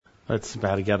Let's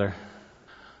bow together.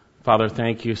 Father,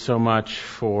 thank you so much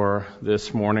for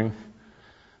this morning.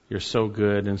 You're so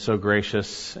good and so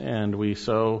gracious, and we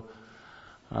so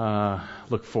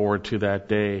look forward to that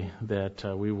day that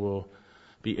we will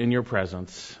be in your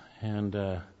presence,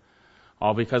 and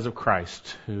all because of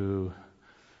Christ, who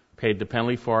paid the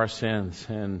penalty for our sins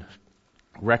and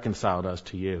reconciled us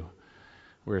to you.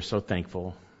 We're so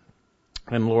thankful.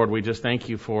 And Lord, we just thank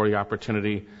you for the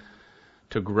opportunity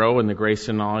to grow in the grace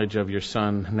and knowledge of your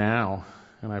Son now.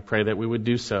 And I pray that we would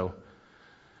do so,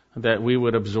 that we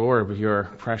would absorb your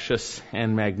precious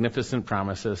and magnificent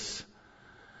promises,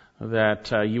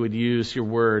 that you would use your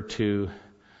word to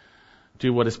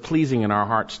do what is pleasing in our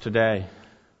hearts today,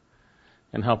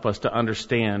 and help us to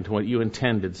understand what you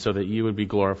intended so that you would be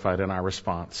glorified in our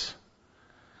response.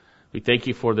 We thank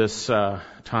you for this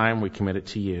time. We commit it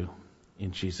to you.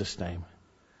 In Jesus' name,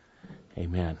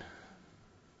 amen.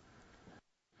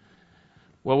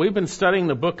 Well, we've been studying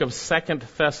the book of 2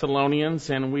 Thessalonians,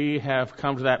 and we have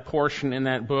come to that portion in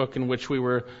that book in which we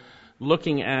were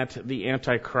looking at the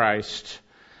Antichrist.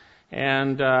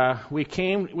 And we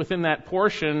came within that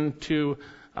portion to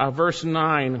verse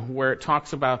 9, where it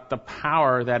talks about the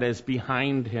power that is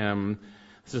behind him.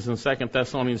 This is in 2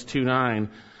 Thessalonians 2:9.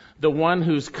 The one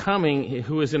who's coming,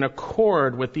 who is in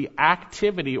accord with the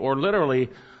activity, or literally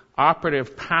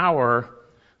operative power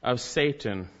of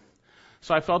Satan.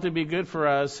 So I felt it'd be good for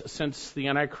us, since the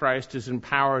Antichrist is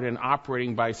empowered and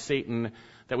operating by Satan,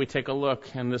 that we take a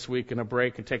look, and this week in a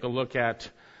break, and take a look at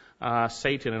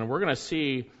Satan. And we're going to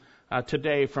see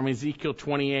today from Ezekiel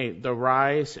 28, the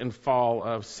rise and fall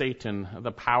of Satan,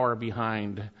 the power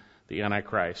behind the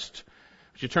Antichrist.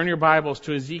 Would you turn your Bibles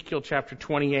to Ezekiel chapter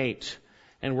 28,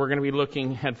 and we're going to be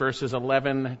looking at verses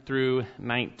 11 through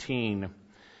 19.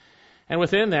 And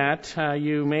within that,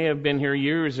 you may have been here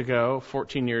years ago,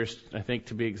 14 years, I think,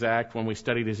 to be exact, when we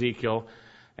studied Ezekiel.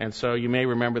 And so you may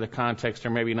remember the context, or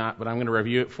maybe not, but I'm going to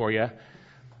review it for you.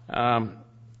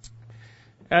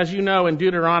 As you know, in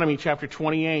Deuteronomy chapter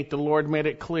 28, the Lord made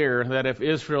it clear that if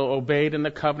Israel obeyed in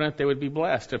the covenant, they would be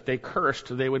blessed. If they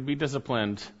cursed, they would be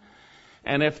disciplined.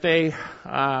 And if they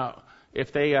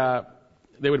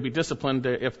would be disciplined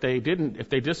if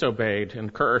they disobeyed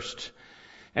and cursed.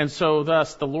 And so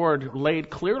thus the Lord laid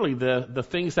clearly the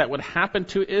things that would happen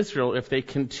to Israel if they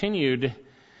continued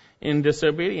in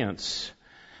disobedience.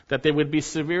 That they would be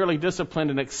severely disciplined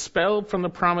and expelled from the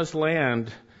promised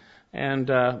land. And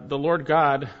the Lord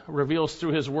God reveals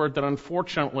through his word that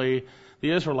unfortunately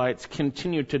the Israelites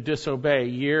continued to disobey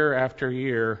year after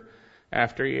year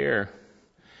after year.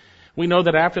 We know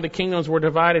that after the kingdoms were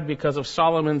divided because of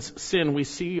Solomon's sin, we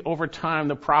see over time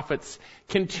the prophets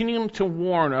continuing to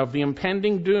warn of the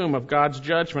impending doom of God's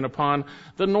judgment upon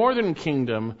the northern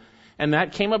kingdom. And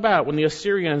that came about when the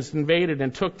Assyrians invaded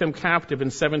and took them captive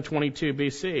in 722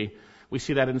 BC. We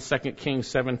see that in 2 Kings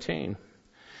 17.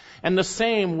 And the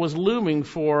same was looming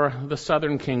for the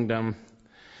southern kingdom.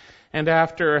 And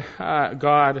after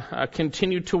God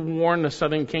continued to warn the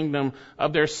southern kingdom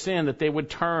of their sin, that they would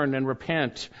turn and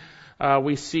repent,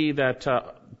 we see that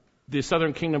the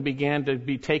southern kingdom began to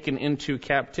be taken into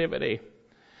captivity.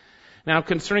 Now,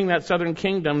 concerning that southern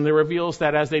kingdom, it reveals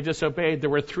that as they disobeyed, there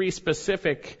were three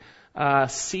specific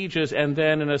sieges and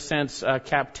then, in a sense,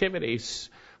 captivities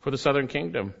for the southern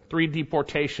kingdom. Three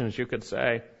deportations, you could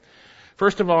say.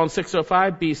 First of all, in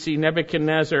 605 BC,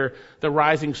 Nebuchadnezzar, the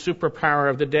rising superpower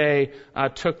of the day,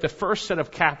 took the first set of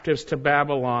captives to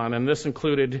Babylon, and this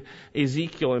included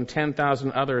Ezekiel, and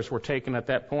 10,000 others were taken at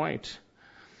that point.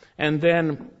 And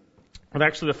then,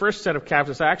 the first set of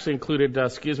captives actually included,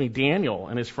 Daniel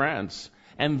and his friends.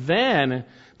 And then,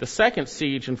 the second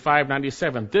siege in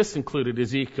 597, this included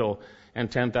Ezekiel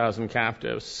and 10,000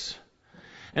 captives.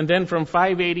 And then from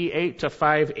 588 to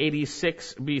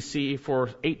 586 BC,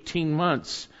 for 18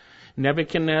 months,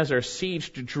 Nebuchadnezzar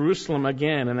sieged Jerusalem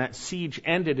again, and that siege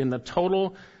ended in the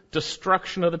total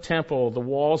destruction of the temple. The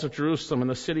walls of Jerusalem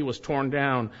and the city was torn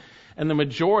down, and the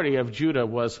majority of Judah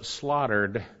was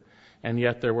slaughtered. And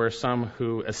yet there were some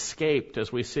who escaped,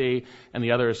 as we see, and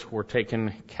the others were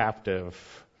taken captive.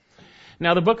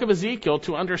 Now, the book of Ezekiel,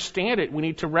 to understand it, we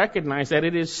need to recognize that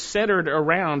it is centered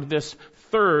around this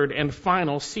third and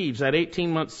final siege, that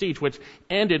 18-month siege, which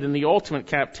ended in the ultimate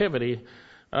captivity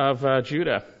of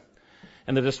Judah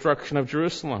and the destruction of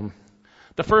Jerusalem.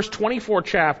 The first 24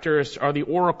 chapters are the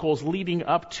oracles leading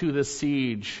up to the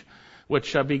siege,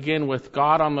 which begin with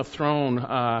God on the throne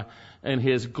in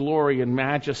his glory and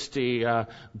majesty,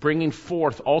 bringing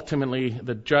forth ultimately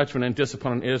the judgment and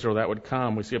discipline on Israel that would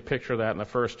come. We see a picture of that in the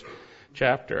first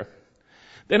chapter.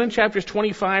 Then in chapters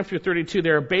 25 through 32,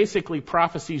 there are basically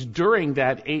prophecies during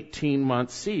that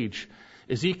 18-month siege.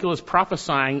 Ezekiel is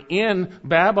prophesying in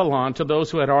Babylon to those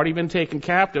who had already been taken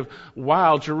captive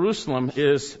while Jerusalem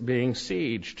is being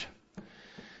sieged.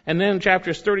 And then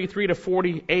chapters 33 to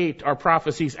 48 are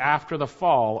prophecies after the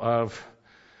fall of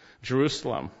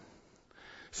Jerusalem.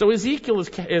 So Ezekiel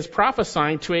is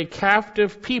prophesying to a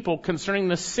captive people concerning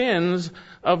the sins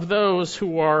of those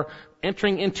who are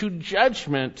entering into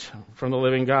judgment from the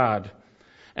living God.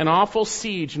 An awful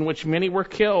siege in which many were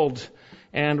killed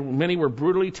and many were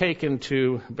brutally taken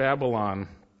to Babylon.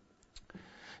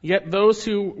 Yet those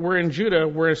who were in Judah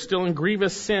were still in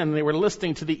grievous sin. They were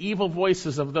listening to the evil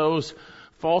voices of those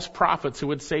false prophets who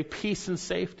would say peace and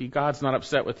safety. God's not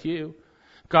upset with you.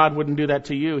 God wouldn't do that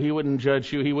to you. He wouldn't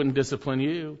judge you. He wouldn't discipline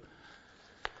you.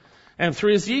 And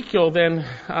through Ezekiel, then,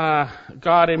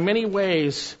 God in many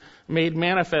ways made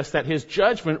manifest that his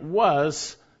judgment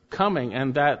was coming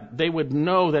and that they would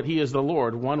know that he is the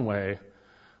Lord one way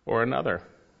or another.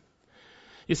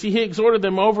 You see, he exhorted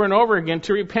them over and over again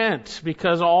to repent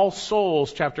because all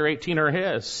souls, chapter 18, are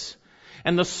his.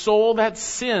 And the soul that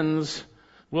sins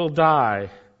will die.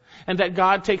 And that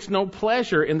God takes no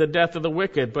pleasure in the death of the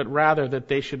wicked, but rather that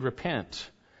they should repent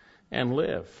and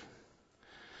live.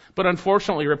 But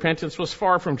unfortunately, repentance was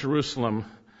far from Jerusalem.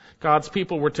 God's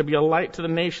people were to be a light to the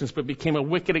nations, but became a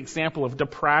wicked example of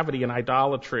depravity and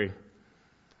idolatry.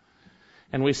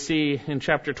 And we see in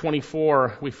chapter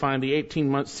 24, we find the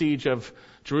 18-month siege of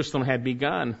Jerusalem had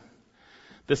begun.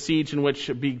 The siege in which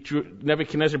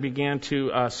Nebuchadnezzar began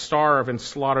to starve and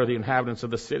slaughter the inhabitants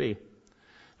of the city.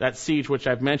 That siege, which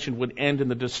I've mentioned, would end in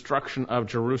the destruction of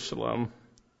Jerusalem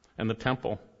and the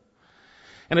temple.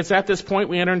 And it's at this point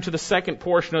we enter into the second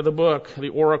portion of the book, the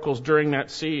oracles during that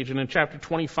siege. And in chapter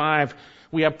 25,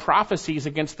 we have prophecies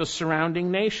against the surrounding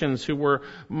nations who were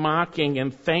mocking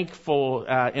and thankful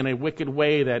in a wicked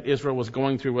way that Israel was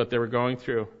going through what they were going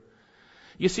through.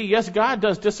 You see, yes, God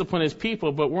does discipline his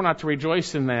people, but we're not to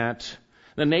rejoice in that.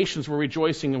 The nations were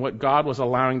rejoicing in what God was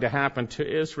allowing to happen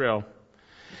to Israel.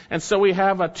 And so we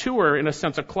have a tour, in a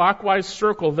sense, a clockwise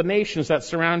circle of the nations that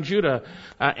surround Judah,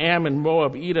 Ammon,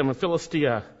 Moab, Edom, and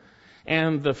Philistia,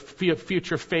 and the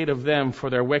future fate of them for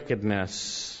their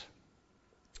wickedness.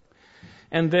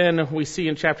 And then we see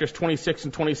in chapters 26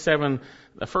 and 27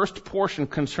 the first portion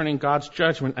concerning God's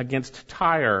judgment against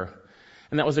Tyre.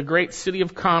 And that was a great city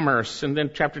of commerce. And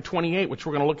then chapter 28, which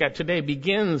we're going to look at today,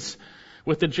 begins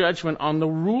with the judgment on the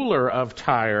ruler of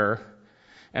Tyre,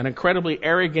 an incredibly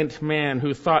arrogant man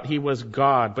who thought he was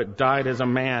God but died as a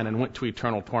man and went to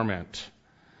eternal torment.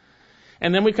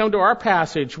 And then we come to our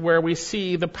passage where we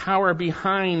see the power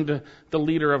behind the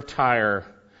leader of Tyre.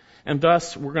 And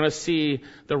thus we're going to see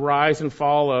the rise and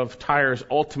fall of Tyre's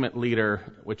ultimate leader,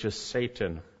 which is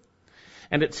Satan.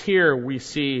 And it's here we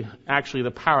see actually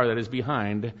the power that is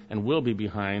behind and will be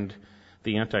behind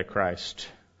the Antichrist.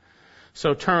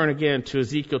 So turn again to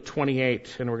Ezekiel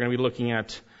 28, and we're going to be looking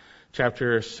at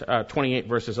chapters 28,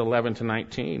 verses 11 to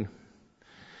 19.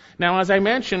 Now, as I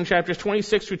mentioned, chapters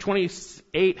 26 through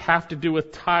 28 have to do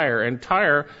with Tyre, and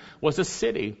Tyre was a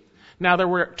city. Now, there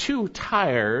were two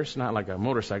Tyres, not like a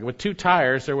motorcycle, but two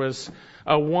Tyres. There was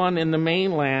one in the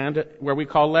mainland, where we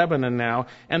call Lebanon now,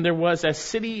 and there was a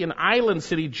city, an island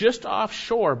city, just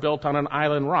offshore, built on an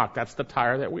island rock. That's the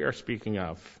Tyre that we are speaking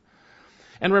of.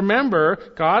 And remember,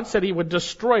 God said he would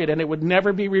destroy it, and it would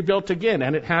never be rebuilt again,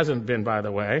 and it hasn't been, by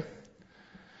the way.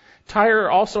 Tyre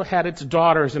also had its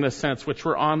daughters, in a sense, which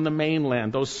were on the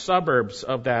mainland, those suburbs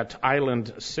of that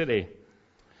island city.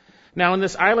 Now, in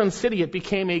this island city, it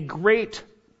became a great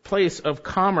place of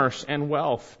commerce and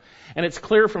wealth. And it's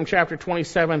clear from chapter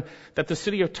 27 that the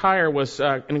city of Tyre was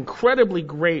an incredibly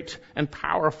great and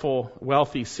powerful,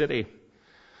 wealthy city.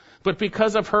 But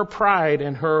because of her pride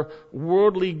and her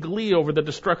worldly glee over the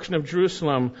destruction of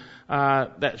Jerusalem,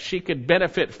 that she could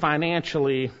benefit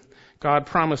financially, God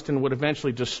promised and would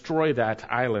eventually destroy that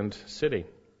island city.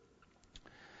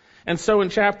 And so in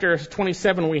chapter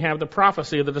 27, we have the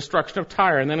prophecy of the destruction of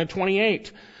Tyre. And then in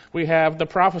 28, we have the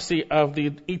prophecy of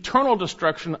the eternal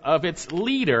destruction of its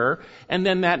leader. And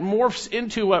then that morphs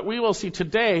into what we will see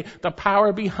today, the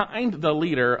power behind the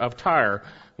leader of Tyre,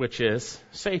 which is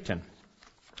Satan.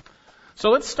 So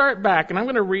let's start back, and I'm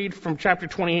going to read from chapter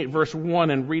 28, verse 1,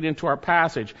 and read into our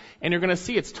passage. And you're going to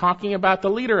see it's talking about the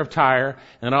leader of Tyre,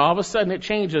 and then all of a sudden it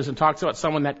changes and talks about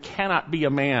someone that cannot be a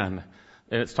man.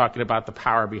 And it's talking about the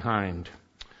power behind.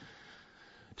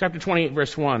 Chapter 28,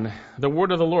 verse 1. The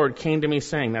word of the Lord came to me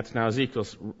saying, that's now Ezekiel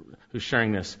who's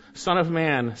sharing this, Son of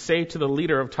man, say to the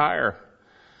leader of Tyre,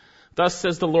 thus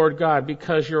says the Lord God,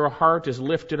 because your heart is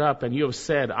lifted up, and you have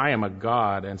said, I am a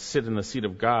god, and sit in the seat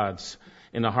of gods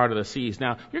in the heart of the seas.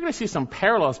 Now, you're going to see some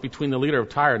parallels between the leader of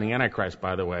Tyre and the Antichrist,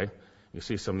 by the way. You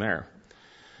see some there.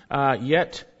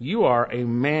 Yet you are a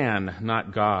man,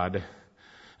 not God.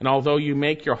 And although you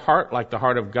make your heart like the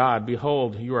heart of God,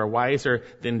 behold, you are wiser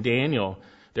than Daniel.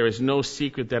 There is no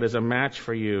secret that is a match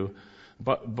for you.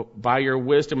 But by your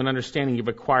wisdom and understanding, you've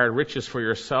acquired riches for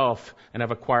yourself and have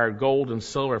acquired gold and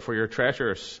silver for your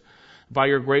treasures. By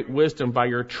your great wisdom, by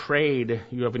your trade,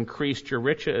 you have increased your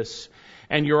riches.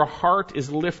 And your heart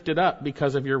is lifted up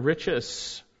because of your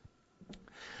riches.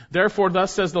 Therefore,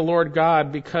 thus says the Lord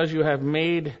God, because you have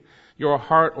made your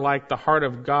heart like the heart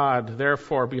of God,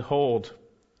 therefore, behold,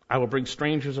 I will bring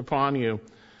strangers upon you,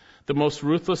 the most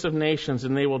ruthless of nations,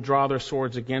 and they will draw their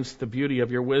swords against the beauty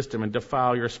of your wisdom and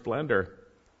defile your splendor.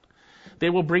 They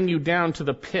will bring you down to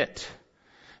the pit,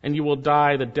 and you will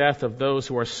die the death of those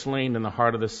who are slain in the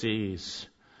heart of the seas.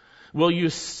 Will you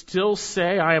still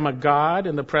say, I am a god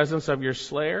in the presence of your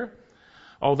slayer,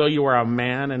 although you are a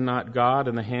man and not God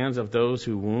in the hands of those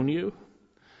who wound you?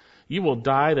 You will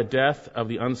die the death of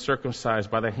the uncircumcised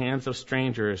by the hands of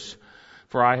strangers,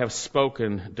 for I have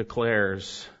spoken,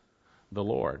 declares the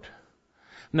Lord.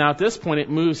 Now at this point it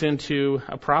moves into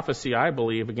a prophecy, I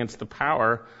believe, against the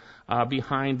power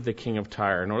behind the king of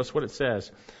Tyre. Notice what it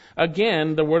says.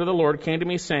 Again, the word of the Lord came to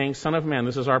me saying, Son of man,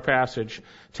 this is our passage,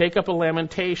 take up a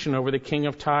lamentation over the king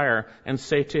of Tyre and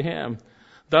say to him,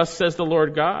 Thus says the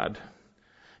Lord God,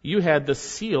 you had the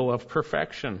seal of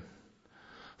perfection,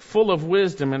 full of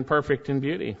wisdom and perfect in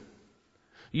beauty.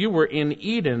 You were in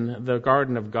Eden, the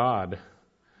garden of God.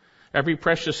 Every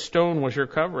precious stone was your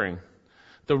covering.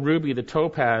 The ruby, the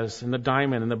topaz, and the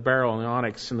diamond, and the beryl, and the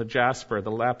onyx, and the jasper,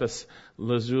 the lapis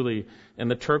lazuli,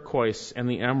 and the turquoise, and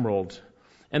the emerald.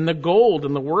 And the gold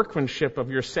and the workmanship of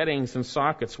your settings and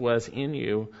sockets was in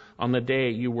you. On the day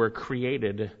you were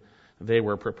created, they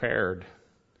were prepared.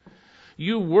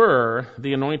 You were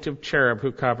the anointed cherub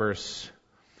who covers.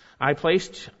 I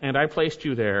placed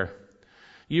you there.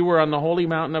 You were on the holy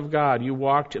mountain of God. You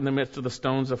walked in the midst of the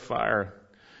stones of fire.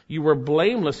 You were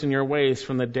blameless in your ways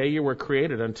from the day you were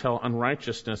created until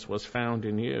unrighteousness was found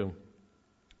in you.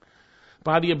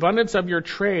 By the abundance of your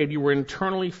trade, you were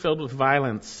internally filled with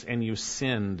violence, and you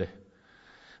sinned.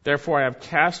 Therefore I have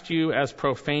cast you as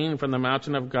profane from the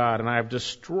mountain of God, and I have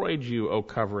destroyed you, O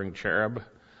covering cherub,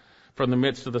 from the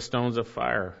midst of the stones of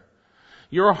fire.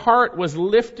 Your heart was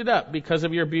lifted up because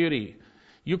of your beauty.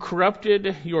 You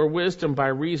corrupted your wisdom by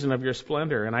reason of your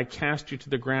splendor, and I cast you to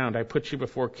the ground. I put you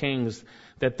before kings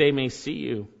that they may see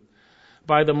you.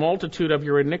 By the multitude of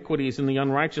your iniquities and the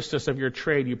unrighteousness of your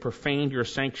trade, you profaned your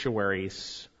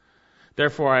sanctuaries.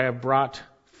 Therefore I have brought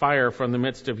fire from the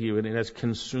midst of you, and it has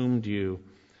consumed you.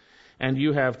 And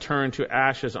you have turned to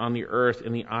ashes on the earth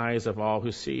in the eyes of all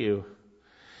who see you.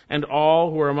 And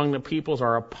all who are among the peoples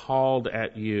are appalled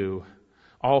at you.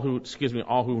 All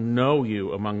who know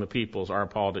you among the peoples are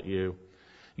appalled at you.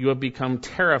 You have become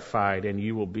terrified, and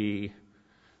you will be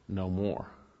no more.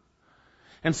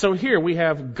 And so here we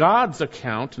have God's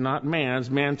account, not man's.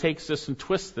 Man takes this and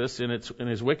twists this in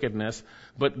his wickedness.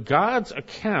 But God's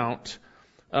account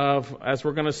of, as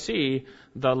we're going to see,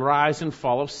 the rise and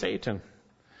fall of Satan.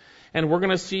 And we're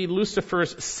going to see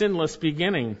Lucifer's sinless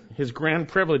beginning, his grand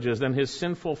privileges, then his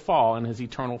sinful fall, and his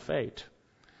eternal fate.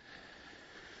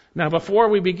 Now, before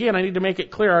we begin, I need to make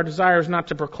it clear our desire is not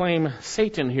to proclaim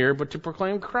Satan here, but to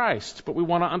proclaim Christ. But we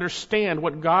want to understand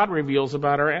what God reveals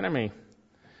about our enemy.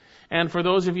 And for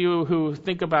those of you who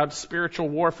think about spiritual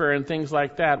warfare and things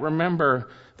like that, remember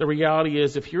the reality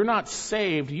is if you're not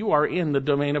saved, you are in the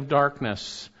domain of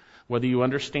darkness, whether you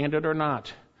understand it or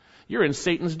not. You're in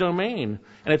Satan's domain.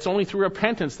 And it's only through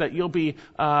repentance that you'll be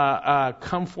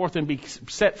come forth and be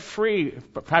set free,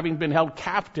 having been held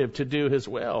captive to do his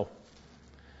will.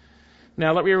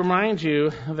 Now, let me remind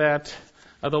you that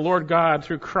the Lord God,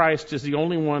 through Christ, is the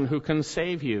only one who can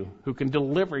save you, who can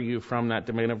deliver you from that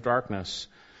domain of darkness.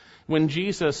 When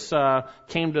Jesus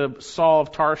came to Saul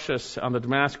of Tarsus on the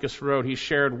Damascus Road, he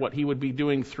shared what he would be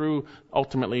doing through,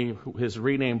 ultimately, his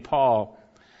renamed Paul.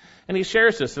 And he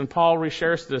shares this, and Paul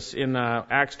reshares this in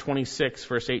Acts 26,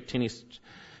 verse 18.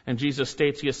 And Jesus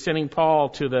states he is sending Paul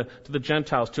to the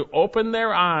Gentiles to open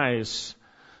their eyes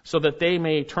so that they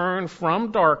may turn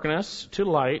from darkness to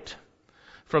light,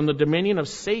 from the dominion of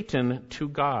Satan to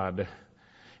God,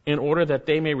 in order that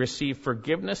they may receive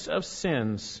forgiveness of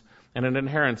sins and an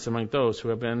inheritance among those who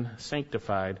have been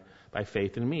sanctified by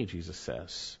faith in me, Jesus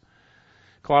says.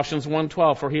 Colossians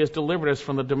 1:12, for he has delivered us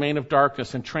from the domain of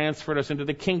darkness and transferred us into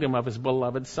the kingdom of his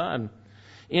beloved Son,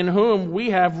 in whom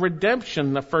we have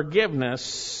redemption, the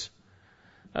forgiveness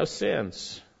of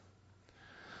sins.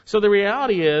 So the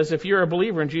reality is, if you're a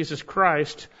believer in Jesus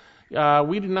Christ,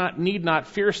 we need not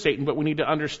fear Satan, but we need to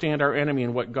understand our enemy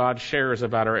and what God shares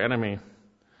about our enemy.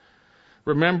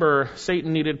 Remember,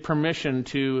 Satan needed permission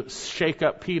to shake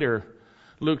up Peter.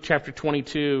 Luke chapter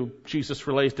 22, Jesus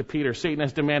relates to Peter, Satan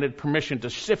has demanded permission to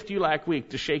sift you like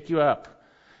wheat, to shake you up.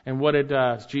 And what did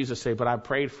Jesus say? But I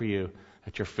prayed for you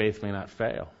that your faith may not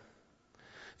fail.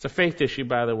 It's a faith issue,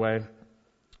 by the way.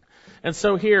 And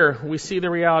so here we see the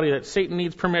reality that Satan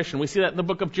needs permission. We see that in the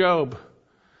book of Job.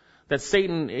 That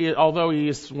Satan, although he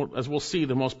is, as we'll see,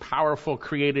 the most powerful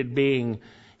created being,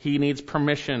 he needs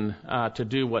permission to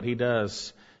do what he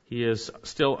does. He is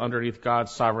still underneath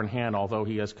God's sovereign hand, although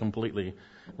he has completely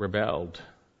rebelled.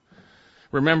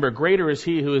 Remember, greater is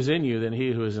he who is in you than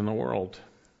he who is in the world.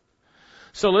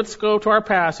 So let's go to our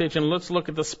passage and let's look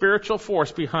at the spiritual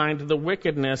force behind the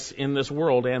wickedness in this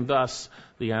world and thus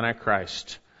the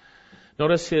Antichrist.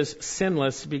 Notice his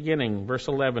sinless beginning, verse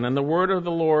 11. And the word of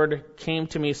the Lord came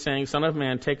to me, saying, Son of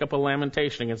man, take up a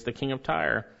lamentation against the king of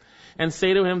Tyre, and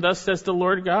say to him, Thus says the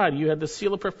Lord God, you had the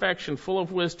seal of perfection, full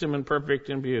of wisdom and perfect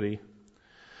in beauty.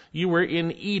 You were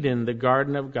in Eden, the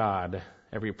garden of God.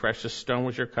 Every precious stone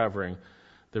was your covering,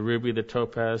 the ruby, the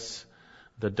topaz,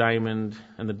 the diamond,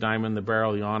 the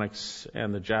beryl, the onyx,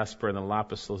 and the jasper, and the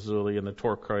lapis lazuli, and the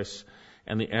turquoise,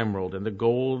 and the emerald, and the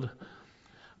gold.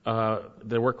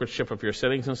 The workmanship of your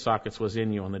settings and sockets was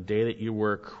in you. On the day that you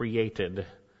were created,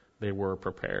 they were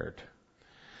prepared.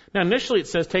 Now, initially it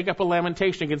says, take up a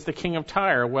lamentation against the king of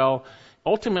Tyre. Well,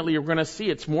 ultimately you're going to see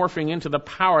it's morphing into the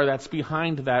power that's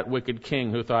behind that wicked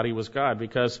king who thought he was God.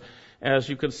 Because, as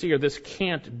you can see here, this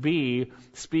can't be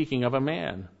speaking of a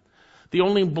man. The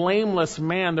only blameless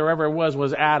man there ever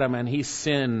was Adam, and he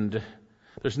sinned.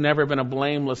 There's never been a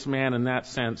blameless man in that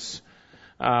sense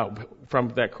from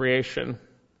that creation.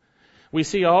 We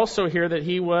see also here that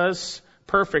he was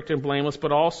perfect and blameless,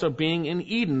 but also being in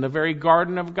Eden, the very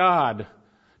garden of God.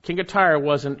 King of Tyre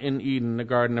wasn't in Eden, the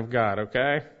garden of God,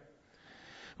 okay?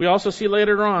 We also see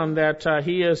later on that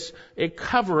he is a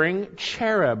covering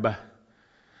cherub.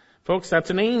 Folks, that's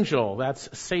an angel.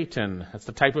 That's Satan. That's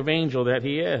the type of angel that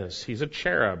he is. He's a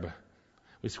cherub.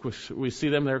 We see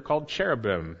them, they're called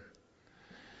cherubim.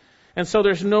 And so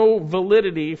there's no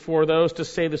validity for those to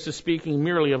say this is speaking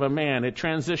merely of a man. It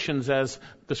transitions, as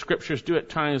the scriptures do at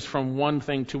times, from one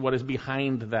thing to what is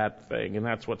behind that thing. And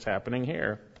that's what's happening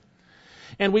here.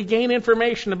 And we gain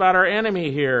information about our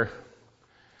enemy here.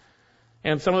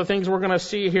 And some of the things we're going to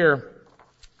see here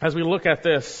as we look at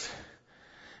this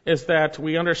is that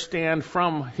we understand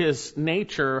from his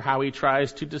nature how he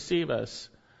tries to deceive us.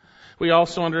 We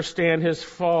also understand his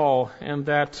fall and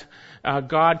that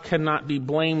God cannot be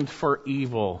blamed for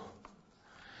evil.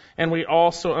 And we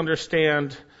also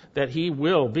understand that he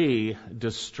will be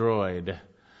destroyed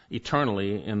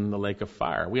eternally in the lake of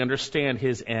fire. We understand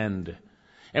his end.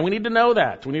 And we need to know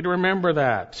that. We need to remember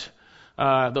that.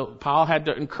 Paul had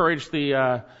to encourage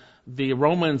the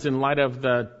Romans in light of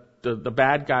the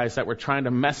bad guys that were trying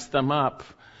to mess them up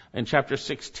in chapter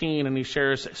 16, and he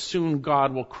shares, soon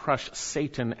God will crush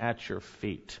Satan at your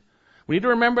feet. We need to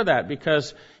remember that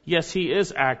because, yes, he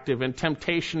is active and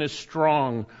temptation is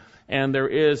strong, and there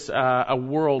is a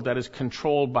world that is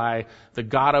controlled by the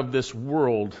god of this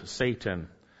world, Satan.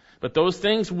 But those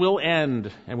things will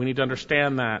end, and we need to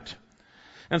understand that.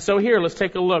 And so here, let's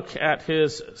take a look at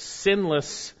his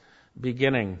sinless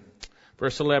beginning.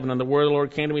 Verse 11, and the word of the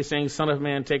Lord came to me, saying, Son of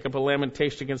man, take up a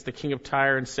lamentation against the king of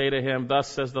Tyre, and say to him, Thus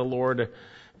says the Lord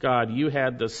God, you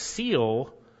had the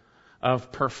seal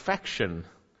of perfection,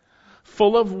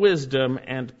 full of wisdom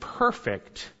and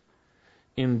perfect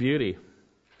in beauty.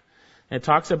 And it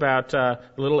talks about a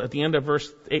little at the end of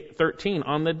verse 13,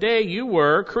 on the day you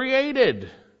were created.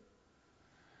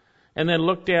 And then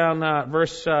look down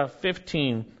verse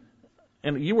 15,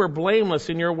 and you were blameless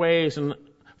in your ways, and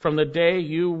from the day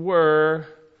you were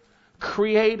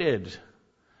created.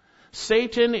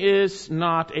 Satan is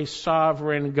not a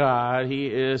sovereign God. He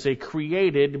is a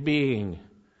created being.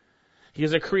 He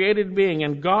is a created being,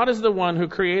 and God is the one who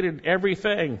created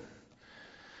everything.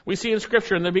 We see in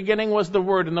Scripture, in the beginning was the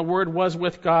Word, and the Word was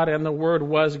with God, and the Word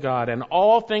was God. And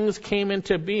all things came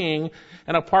into being,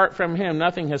 and apart from Him,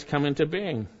 nothing has come into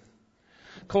being.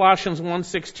 Colossians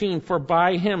 1:16, for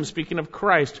by Him, speaking of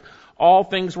Christ, all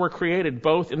things were created,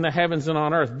 both in the heavens and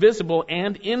on earth, visible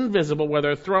and invisible,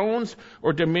 whether thrones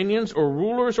or dominions or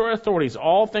rulers or authorities.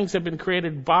 All things have been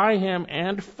created by Him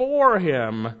and for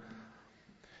Him.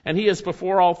 And He is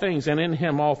before all things, and in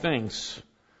Him all things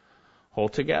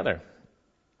hold together.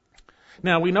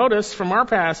 Now we notice from our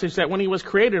passage that when He was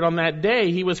created on that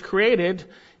day, He was created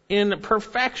in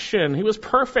perfection. He was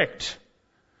perfect.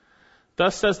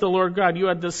 Thus says the Lord God, you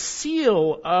had the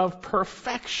seal of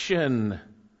perfection,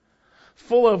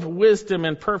 full of wisdom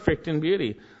and perfect in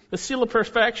beauty. The seal of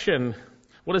perfection.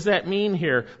 What does that mean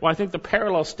here? Well, I think the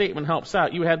parallel statement helps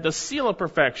out. You had the seal of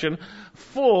perfection,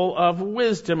 full of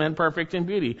wisdom and perfect in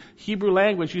beauty. Hebrew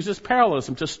language uses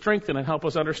parallelism to strengthen and help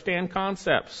us understand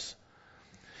concepts.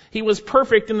 He was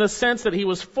perfect in the sense that he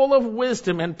was full of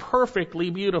wisdom and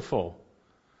perfectly beautiful.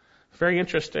 Very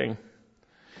interesting.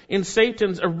 In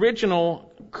Satan's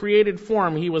original created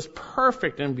form, he was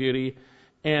perfect in beauty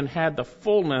and had the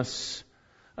fullness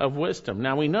of wisdom.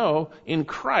 Now we know in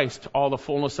Christ all the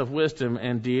fullness of wisdom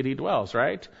and deity dwells,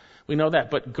 right? We know that.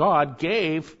 But God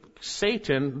gave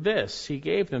Satan this. He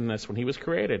gave them this when he was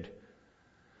created.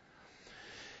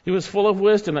 He was full of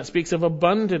wisdom. That speaks of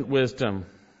abundant wisdom.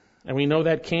 And we know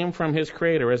that came from his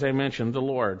creator, as I mentioned, the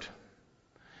Lord.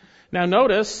 Now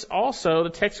notice also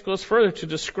the text goes further to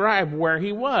describe where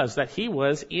he was, that he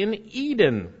was in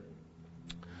Eden.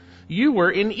 You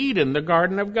were in Eden, the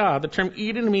garden of God. The term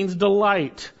Eden means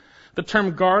delight. The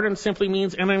term garden simply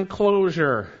means an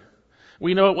enclosure.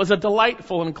 We know it was a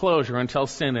delightful enclosure until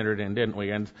sin entered in, didn't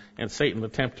we? And Satan the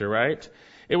tempter, right?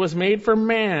 It was made for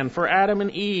man, for Adam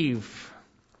and Eve.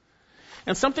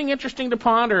 And something interesting to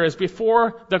ponder is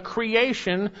before the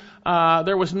creation,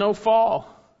 there was no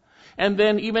fall. And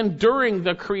then even during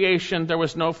the creation, there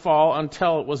was no fall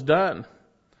until it was done.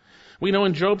 We know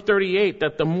in Job 38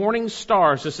 that the morning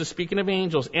stars, this is speaking of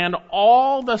angels, and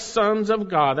all the sons of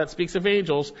God, that speaks of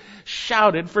angels,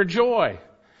 shouted for joy.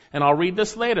 And I'll read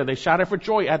this later. They shouted for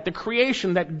joy at the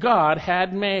creation that God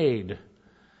had made.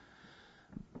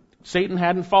 Satan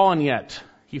hadn't fallen yet.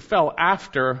 He fell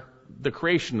after the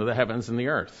creation of the heavens and the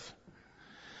earth.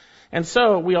 And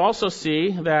so we also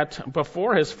see that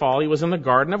before his fall, he was in the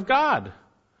garden of God.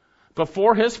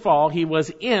 Before his fall, he was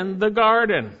in the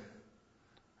garden.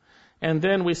 And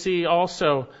then we see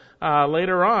also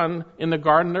later on in the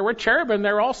garden there were cherubim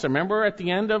there also. Remember at the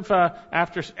end of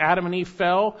after Adam and Eve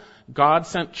fell, God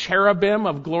sent cherubim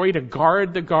of glory to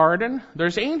guard the garden.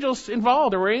 There's angels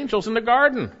involved. There were angels in the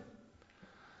garden.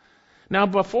 Now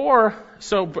before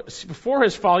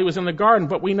his fall he was in the garden,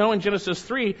 but we know in Genesis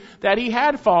 3 that he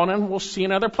had fallen, and we'll see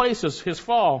in other places his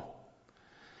fall.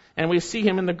 And we see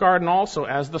him in the garden also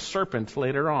as the serpent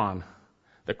later on,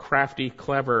 the crafty,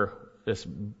 clever, this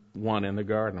one in the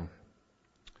garden.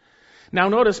 Now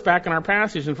notice back in our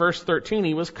passage in verse 13,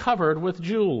 he was covered with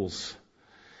jewels.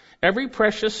 Every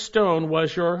precious stone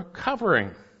was your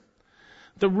covering.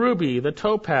 The ruby, the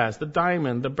topaz, the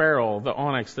diamond, the beryl, the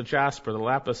onyx, the jasper, the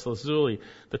lapis lazuli,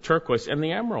 the turquoise, and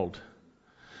the emerald.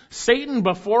 Satan,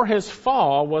 before his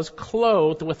fall, was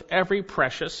clothed with every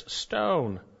precious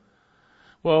stone.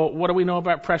 Well, what do we know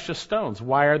about precious stones?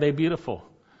 Why are they beautiful?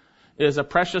 Is a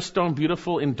precious stone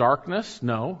beautiful in darkness?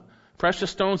 No.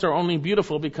 Precious stones are only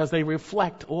beautiful because they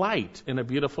reflect light in a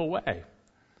beautiful way.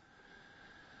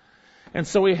 And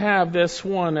so we have this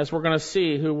one, as we're going to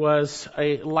see, who was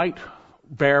a light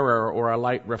bearer or a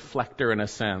light reflector in a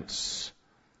sense.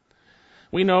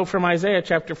 We know from Isaiah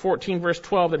chapter 14 verse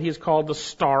 12 that he's called the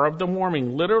star of the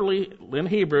morning, literally in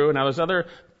Hebrew. Now there's other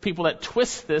people that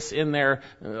twist this in their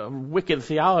wicked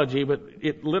theology, but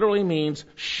it literally means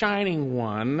shining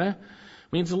one,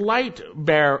 means light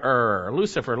bearer.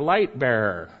 Lucifer, light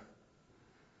bearer.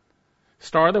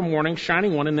 Star of the morning,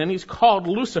 shining one, and then he's called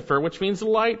Lucifer, which means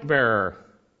light bearer.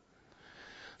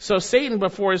 So Satan,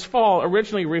 before his fall,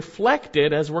 originally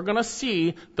reflected, as we're going to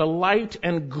see, the light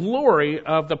and glory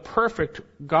of the perfect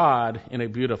God in a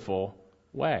beautiful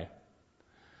way.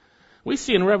 We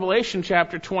see in Revelation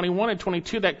chapter 21 and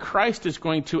 22 that Christ is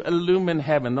going to illumine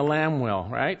heaven, the Lamb will,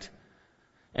 right?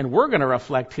 And we're going to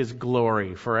reflect his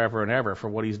glory forever and ever for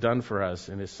what he's done for us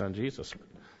in his Son Jesus.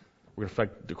 We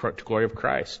reflect the glory of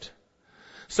Christ.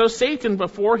 So Satan,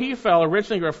 before he fell,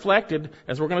 originally reflected,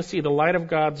 as we're going to see, the light of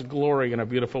God's glory in a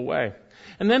beautiful way.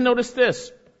 And then notice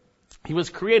this. He was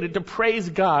created to praise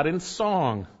God in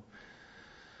song.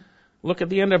 Look at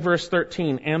the end of verse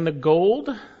 13. And the gold,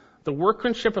 the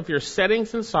workmanship of your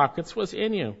settings and sockets was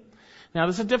in you. Now,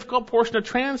 this is a difficult portion to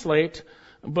translate,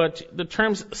 but the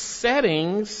terms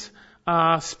settings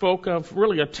spoke of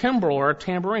really a timbrel or a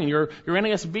tambourine. Your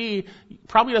NASB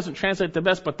probably doesn't translate the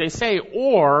best, but they say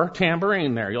or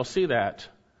tambourine there. You'll see that.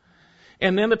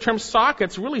 And then the term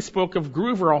sockets really spoke of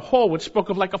groove or a hole, which spoke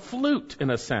of like a flute in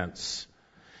a sense.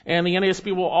 And the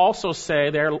NASB will also say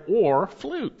there or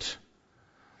flute.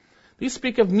 These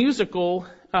speak of musical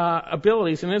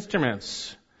abilities and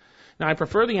instruments. Now, I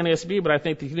prefer the NASB, but I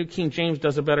think the New King James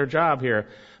does a better job here.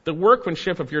 The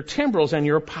workmanship of your timbrels and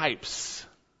your pipes.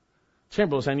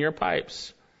 Timbrels and your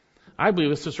pipes. I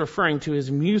believe this is referring to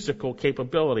his musical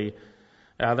capability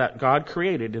that God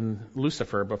created in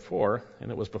Lucifer before, and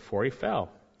it was before he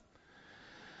fell.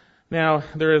 Now,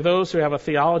 there are those who have a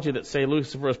theology that say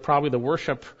Lucifer is probably the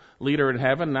worship leader in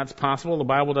heaven. That's possible. The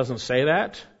Bible doesn't say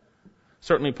that.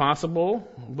 Certainly possible,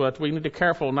 but we need to be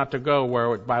careful not to go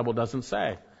where the Bible doesn't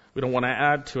say. We don't want to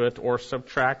add to it or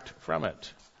subtract from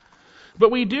it. But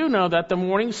we do know that the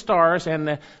morning stars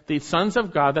and the sons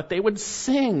of God, that they would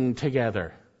sing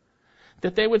together.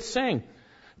 That they would sing.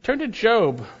 Turn to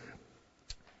Job.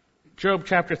 Job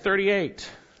chapter 38.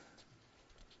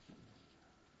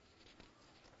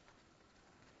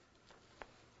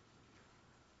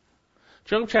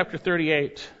 Job chapter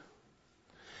 38.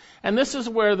 And this is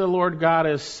where the Lord God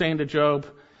is saying to Job,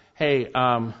 hey,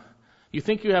 you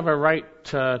think you have a right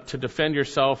to defend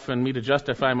yourself and me to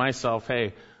justify myself?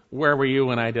 Hey, where were you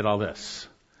when I did all this?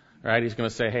 Right? He's going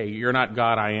to say, hey, you're not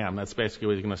God, I am. That's basically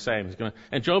what he's going to say.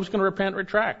 And Job's going to repent and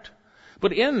retract.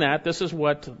 But in that, this is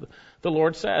what the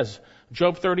Lord says.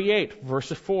 Job 38,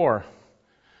 verse 4.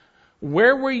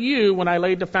 Where were you when I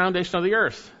laid the foundation of the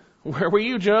earth? Where were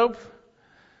you, Job?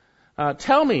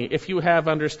 Tell me if you have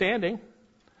understanding.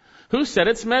 Who set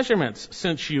its measurements?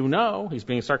 Since you know. He's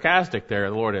being sarcastic there,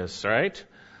 the Lord is, right?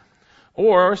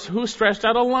 Or who stretched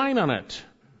out a line on it?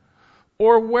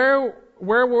 Or where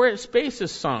were its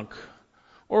bases sunk?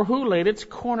 Or who laid its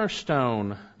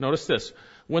cornerstone? Notice this.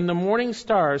 When the morning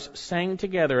stars sang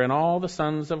together and all the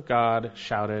sons of God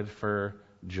shouted for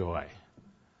joy.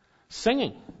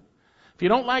 Singing. If you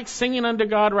don't like singing unto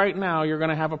God right now, you're going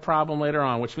to have a problem later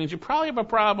on, which means you probably have a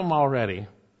problem already.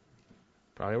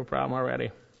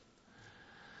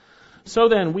 So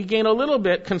then, we gain a little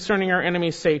bit concerning our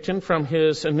enemy Satan from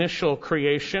his initial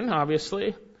creation,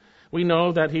 obviously. We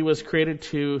know that he was created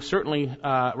to certainly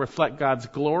reflect God's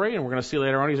glory, and we're going to see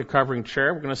later on he's a covering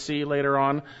cherub. We're going to see later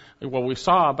on what we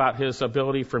saw about his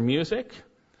ability for music.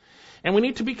 And we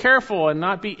need to be careful and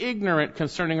not be ignorant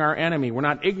concerning our enemy. We're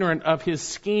not ignorant of his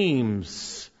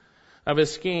schemes.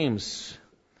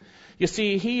 You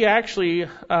see, he actually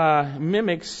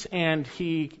mimics and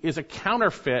he is a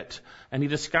counterfeit, and he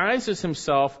disguises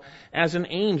himself as an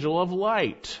angel of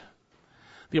light.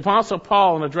 The Apostle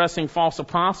Paul, in addressing false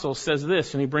apostles, says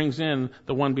this, and he brings in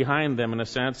the one behind them in a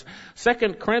sense.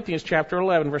 2 Corinthians chapter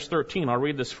 11, verse 13. I'll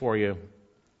read this for you.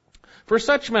 For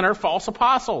such men are false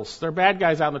apostles. They're bad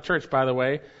guys out in the church, by the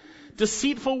way.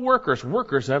 Deceitful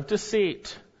workers of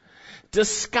deceit.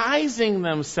 Disguising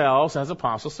themselves as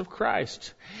apostles of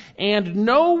Christ. And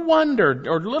no wonder,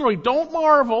 or literally don't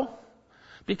marvel,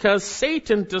 because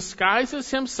Satan disguises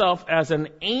himself as an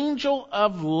angel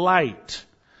of light.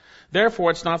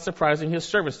 Therefore, it's not surprising his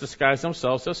servants disguise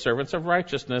themselves as servants of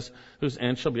righteousness, whose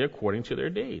end shall be according to their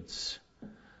deeds.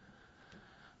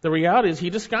 The reality is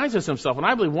he disguises himself. And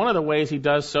I believe one of the ways he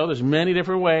does so, there's many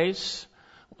different ways,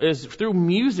 is through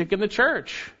music in the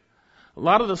church. A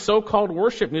lot of the so-called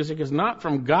worship music is not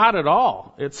from God at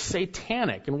all. It's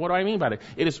satanic. And what do I mean by it?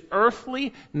 It is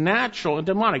earthly, natural, and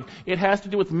demonic. It has to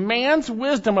do with man's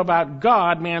wisdom about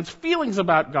God, man's feelings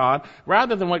about God,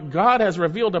 rather than what God has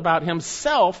revealed about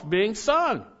himself being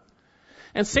sung.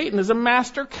 And Satan is a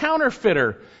master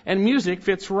counterfeiter, and music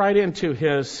fits right into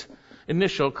his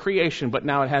initial creation, but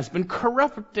now it has been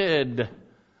corrupted.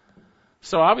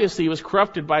 So obviously he was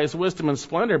corrupted by his wisdom and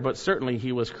splendor, but certainly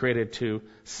he was created to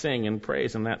sing and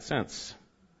praise in that sense.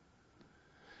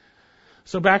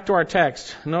 So back to our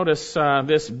text. Notice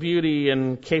this beauty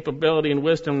and capability and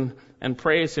wisdom and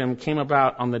praise him came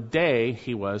about on the day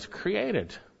he was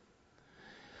created.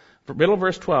 Middle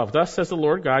verse 12. Thus says the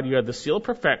Lord God, you had the seal of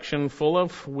perfection, full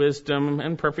of wisdom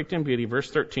and perfect in beauty. Verse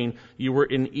 13. You were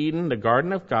in Eden, the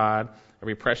garden of God,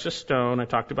 every precious stone. I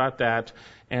talked about that.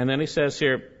 And then he says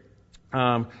here,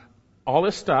 all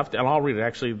this stuff, and I'll read it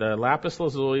actually, the lapis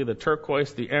lazuli, the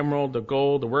turquoise, the emerald, the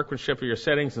gold, the workmanship of your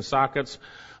settings and sockets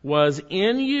was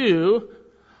in you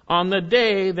on the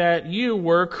day that you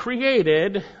were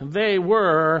created. They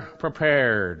were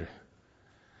prepared.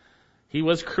 He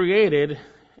was created,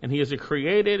 and he is a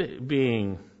created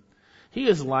being. He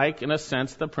is like, in a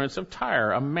sense, the Prince of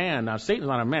Tyre, a man. Now, Satan's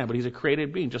not a man, but he's a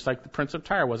created being, just like the Prince of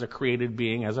Tyre was a created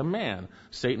being as a man.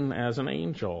 Satan as an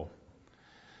angel.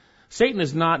 Satan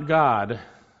is not God.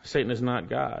 Satan is not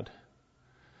God.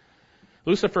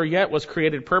 Lucifer yet was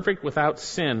created perfect without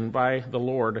sin by the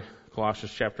Lord,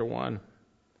 Colossians chapter 1.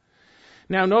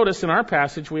 Now notice in our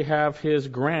passage we have his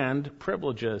grand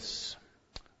privileges.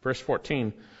 Verse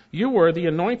 14. You were the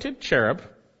anointed cherub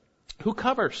who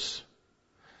covers.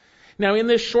 Now in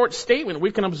this short statement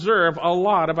we can observe a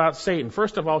lot about Satan.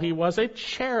 First of all, he was a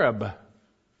cherub.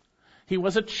 He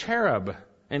was a cherub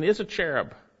and is a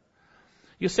cherub.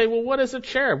 You say, well, what is a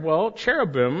cherub? Well,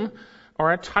 cherubim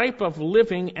are a type of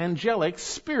living angelic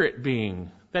spirit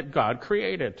being that God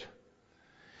created.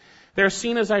 They're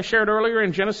seen, as I shared earlier,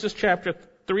 in Genesis chapter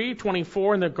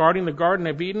 3:24, and they're guarding the Garden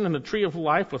of Eden and the tree of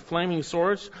life with flaming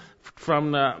swords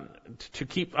to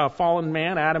keep fallen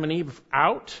man, Adam and Eve,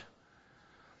 out.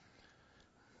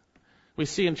 We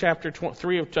see in chapter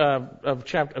 3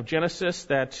 of Genesis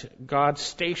that God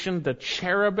stationed the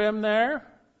cherubim there.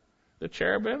 The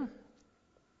cherubim.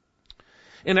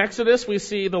 In Exodus, we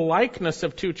see the likeness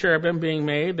of two cherubim being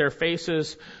made, their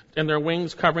faces and their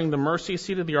wings covering the mercy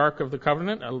seat of the Ark of the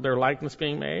Covenant, their likeness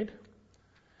being made.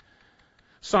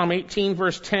 Psalm 18,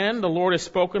 verse 10, the Lord is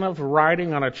spoken of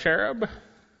riding on a cherub.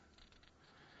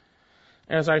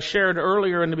 As I shared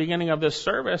earlier in the beginning of this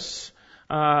service,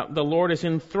 the Lord is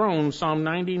enthroned, Psalm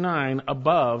 99,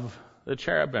 above the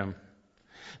cherubim.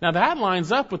 Now that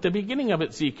lines up with the beginning of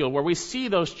Ezekiel, where we see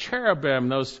those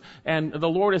cherubim, and the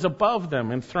Lord is above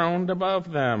them, enthroned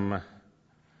above them.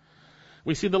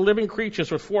 We see the living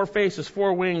creatures with 4 faces,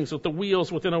 4 wings, with the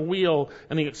wheels within a wheel,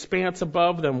 and the expanse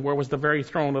above them, where was the very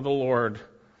throne of the Lord.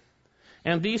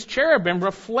 And these cherubim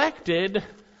reflected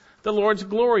the Lord's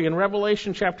glory. In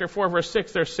Revelation chapter 4, verse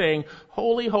 6, they're saying,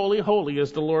 "Holy, holy, holy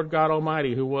is the Lord God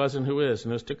Almighty, who was and who is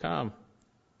to come."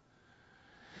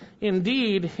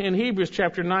 Indeed, in Hebrews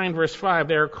chapter 9, verse 5,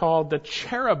 they are called the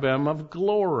cherubim of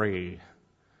glory,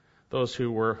 those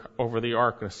who were over the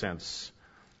ark in a sense,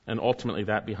 and ultimately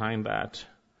that behind that.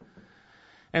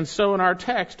 And so in our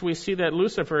text, we see that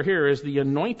Lucifer here is the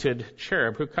anointed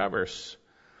cherub who covers.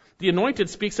 The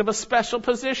anointed speaks of a special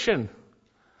position,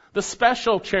 the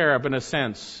special cherub in a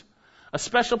sense, a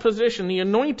special position, the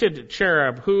anointed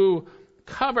cherub who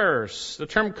covers. The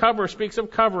term cover speaks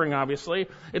of covering, obviously.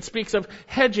 It speaks of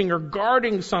hedging or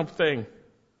guarding something.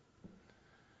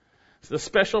 It's the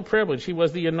special privilege. He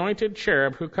was the anointed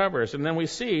cherub who covers. And then we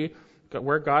see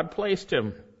where God placed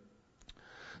him.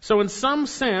 So in some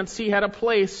sense, he had a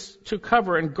place to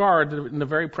cover and guard in the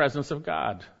very presence of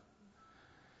God.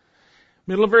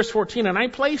 Middle of verse 14, and I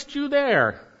placed you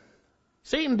there.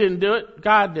 Satan didn't do it.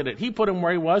 God did it. He put him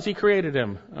where he was. He created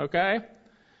him. Okay?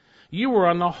 You were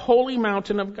on the holy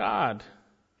mountain of God.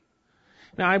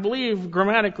 Now, I believe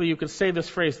grammatically you could say this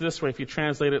phrase this way if you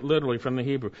translate it literally from the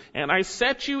Hebrew. And I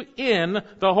set you in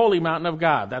the holy mountain of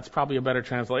God. That's probably a better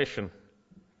translation.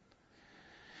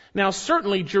 Now,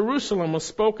 certainly Jerusalem was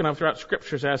spoken of throughout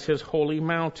Scriptures as his holy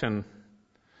mountain.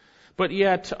 But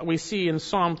yet, we see in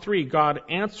Psalm 3, God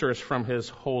answers from his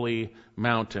holy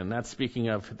mountain. That's speaking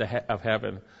of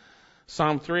heaven.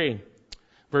 Psalm 3.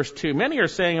 Verse 2, many are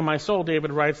saying in my soul,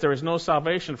 David writes, there is no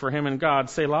salvation for him in God,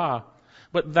 Selah.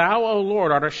 But thou, O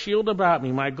Lord, art a shield about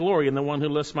me, my glory, and the one who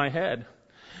lifts my head.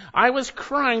 I was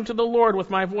crying to the Lord with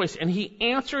my voice, and he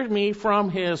answered me from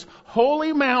his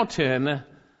holy mountain,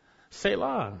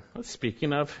 Selah. That's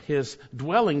speaking of his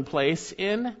dwelling place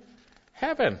in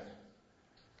heaven.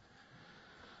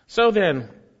 So then,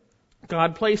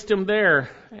 God placed him there,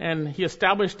 and he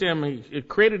established him, he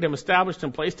created him, established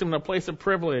him, placed him in a place of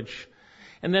privilege.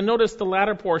 And then notice the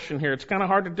latter portion here. It's kind of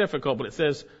hard to difficult, but it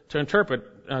says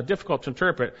difficult to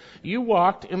interpret. You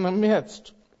walked in the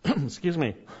midst, excuse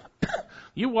me,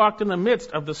 you walked in the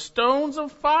midst of the stones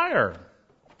of fire.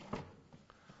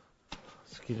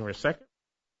 Excuse me for a second.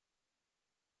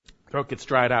 Throat gets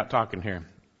dried out talking here.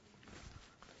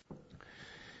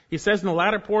 He says in the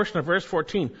latter portion of verse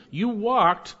 14, you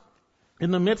walked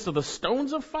in the midst of the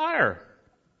stones of fire.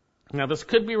 Now, this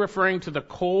could be referring to the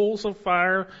coals of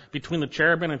fire between the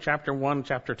cherubim in chapter 1 and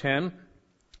chapter 10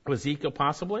 of Ezekiel,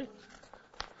 possibly.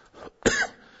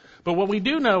 But what we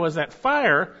do know is that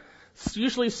fire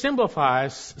usually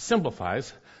symbolizes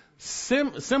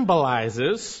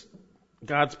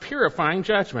God's purifying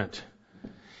judgment.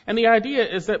 And the idea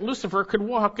is that Lucifer could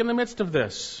walk in the midst of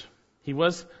this. He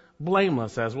was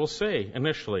blameless, as we'll see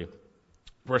initially.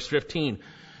 Verse 15,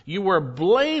 you were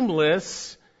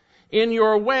blameless in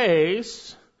your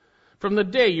ways from the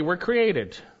day you were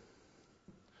created.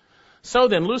 So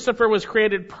then, Lucifer was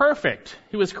created perfect.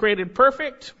 He was created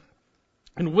perfect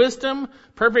in wisdom,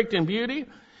 perfect in beauty.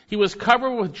 He was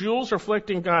covered with jewels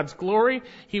reflecting God's glory.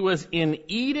 He was in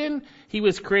Eden. He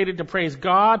was created to praise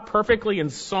God perfectly in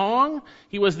song.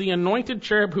 He was the anointed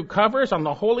cherub who covers on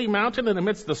the holy mountain in the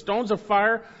midst of the stones of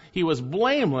fire. He was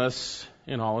blameless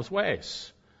in all his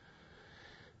ways.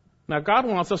 Now, God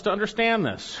wants us to understand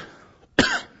this.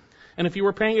 And if you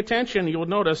were paying attention, you will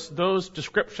notice those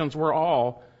descriptions were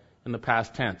all in the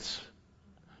past tense.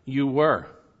 You were.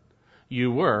 You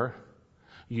were.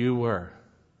 You were.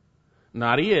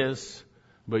 Not he is,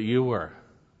 but you were.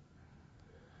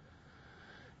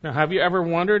 Now, have you ever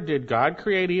wondered, did God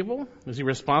create evil? Is he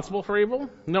responsible for evil?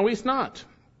 No, he's not.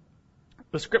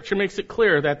 The Scripture makes it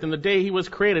clear that in the day he was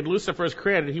created, Lucifer was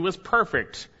created, he was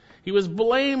perfect. He was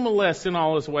blameless in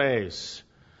all his ways.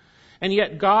 And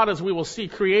yet God, as we will see,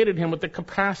 created him with the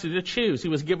capacity to choose. He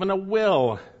was given a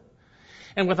will.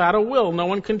 And without a will, no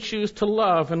one can choose to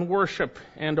love and worship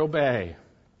and obey.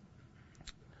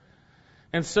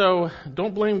 And so,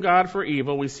 don't blame God for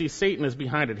evil. We see Satan is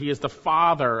behind it. He is the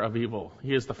father of evil.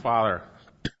 He is the father.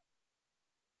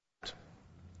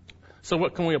 So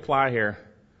what can we apply here?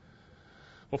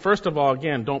 Well, first of all,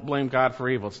 again, don't blame God for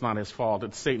evil. It's not his fault.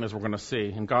 It's Satan, as we're going to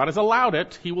see. And God has allowed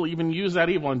it. He will even use that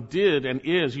evil and did and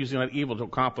is using that evil to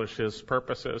accomplish his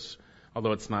purposes,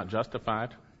 although it's not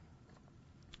justified.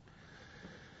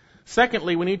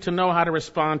 Secondly, we need to know how to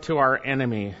respond to our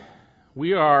enemy.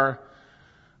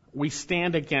 We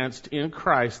stand against, in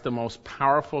Christ, the most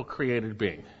powerful created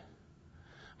being.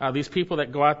 These people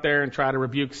that go out there and try to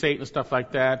rebuke Satan and stuff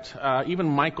like that, even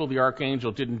Michael the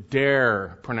archangel didn't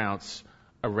dare pronounce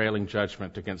a railing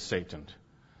judgment against Satan.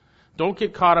 Don't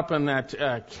get caught up in that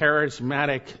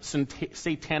charismatic,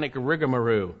 satanic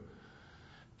rigmarole.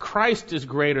 Christ is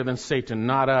greater than Satan,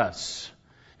 not us.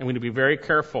 And we need to be very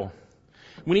careful.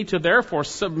 We need to therefore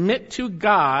submit to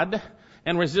God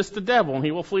and resist the devil, and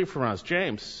he will flee from us.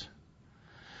 James.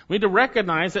 We need to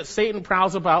recognize that Satan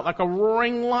prowls about like a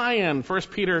roaring lion, 1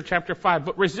 Peter chapter 5,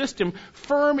 but resist him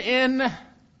firm in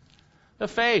the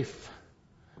faith.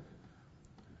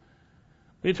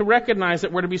 We need to recognize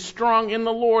that we're to be strong in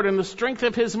the Lord and the strength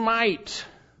of his might.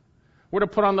 We're to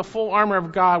put on the full armor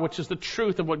of God, which is the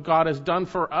truth of what God has done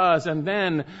for us, and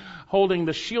then holding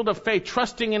the shield of faith,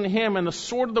 trusting in him and the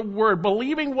sword of the word,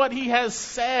 believing what he has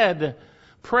said,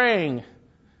 praying.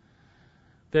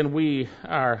 Then we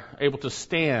are able to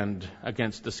stand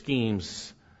against the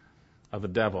schemes of the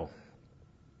devil.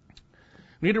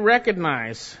 We need to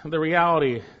recognize the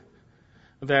reality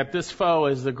that this foe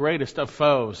is the greatest of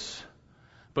foes,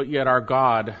 but yet our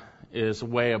God is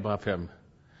way above him.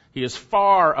 He is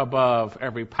far above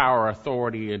every power,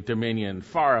 authority, and dominion,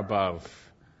 far above.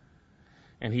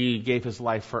 And he gave his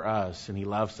life for us, and he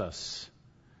loves us.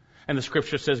 And the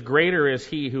scripture says, greater is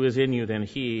he who is in you than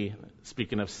he,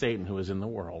 speaking of Satan, who is in the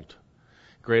world.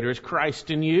 Greater is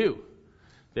Christ in you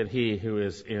than he who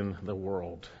is in the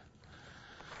world.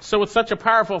 So with such a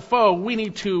powerful foe, we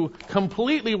need to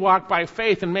completely walk by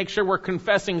faith and make sure we're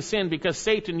confessing sin, because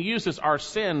Satan uses our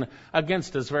sin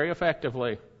against us very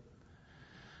effectively.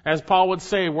 As Paul would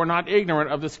say, we're not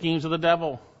ignorant of the schemes of the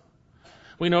devil.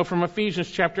 We know from Ephesians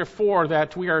chapter 4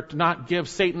 that we are to not give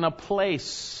Satan a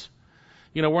place.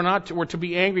 We're to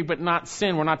be angry but not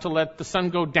sin. We're not to let the sun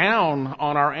go down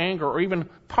on our anger, or even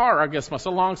par against us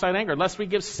alongside anger, lest we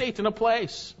give Satan a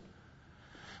place.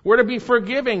 We're to be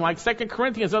forgiving, like 2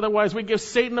 Corinthians, otherwise we give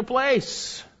Satan a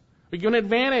place. We give an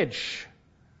advantage.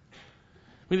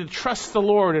 We need to trust the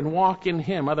Lord and walk in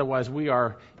him, otherwise we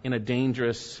are in a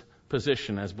dangerous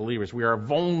position as believers. We are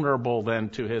vulnerable then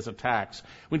to his attacks.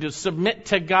 We need to submit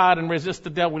to God and resist the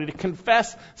devil. We need to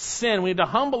confess sin. We need to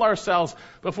humble ourselves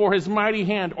before his mighty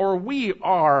hand, or we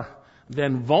are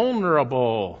then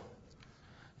vulnerable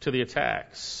to the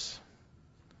attacks.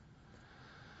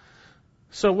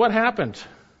 So what happened?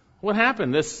 What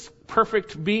happened? This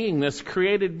perfect being, this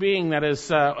created being that is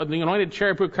the anointed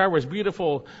cherub who covers,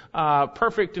 beautiful,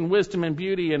 perfect in wisdom and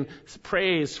beauty and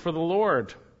praise for the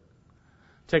Lord.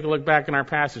 Take a look back in our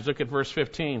passage. Look at verse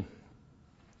 15.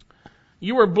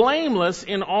 You were blameless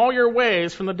in all your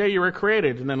ways from the day you were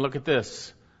created. And then look at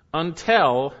this.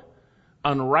 Until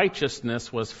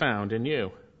unrighteousness was found in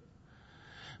you.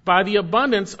 By the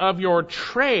abundance of your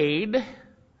trade.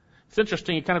 It's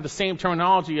interesting, kind of the same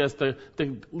terminology as the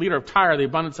leader of Tyre, the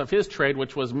abundance of his trade,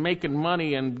 which was making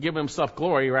money and giving himself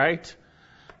glory, right?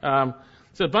 So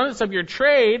abundance of your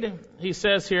trade, he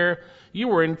says here, you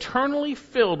were internally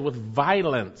filled with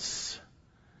violence,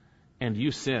 and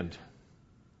you sinned.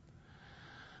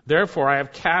 Therefore, I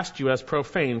have cast you as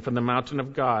profane from the mountain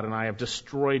of God, and I have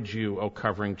destroyed you, O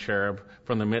covering cherub,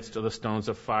 from the midst of the stones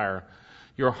of fire.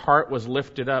 Your heart was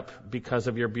lifted up because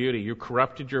of your beauty. You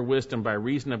corrupted your wisdom by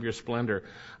reason of your splendor.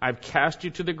 I've cast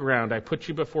you to the ground. I put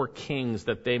you before kings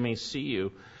that they may see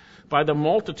you. By the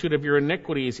multitude of your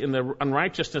iniquities, in the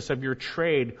unrighteousness of your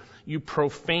trade, you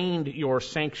profaned your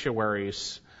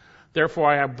sanctuaries. Therefore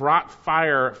I have brought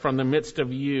fire from the midst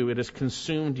of you. It has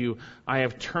consumed you. I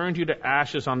have turned you to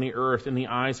ashes on the earth in the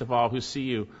eyes of all who see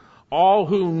you. All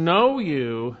who know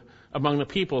you among the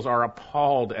peoples are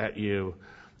appalled at you.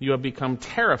 You have become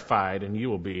terrified, and you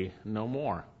will be no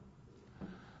more.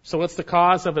 So what's the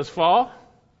cause of his fall?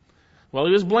 Well,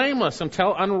 he was blameless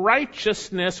until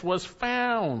unrighteousness was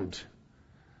found.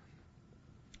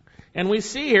 And we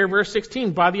see here, verse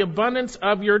 16, by the abundance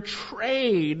of your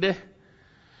trade,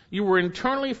 you were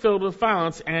internally filled with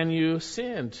violence and you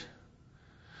sinned.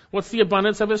 What's the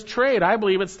abundance of his trade? I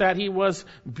believe it's that he was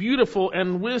beautiful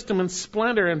and wisdom and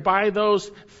splendor, and by those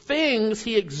things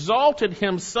he exalted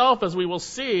himself, as we will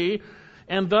see,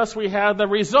 and thus we have the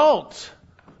result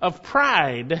of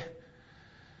pride,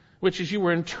 which is you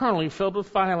were internally filled with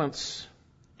violence,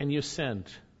 and you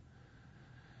sinned.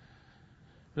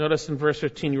 Notice in verse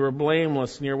 15, you were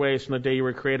blameless in your ways from the day you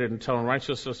were created until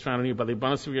unrighteousness was found in you. By the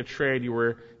abundance of your trade, you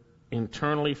were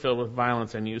internally filled with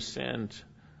violence, and you sinned.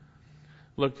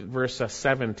 Look at verse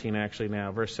 17 actually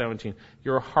now. Verse 17.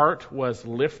 Your heart was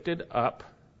lifted up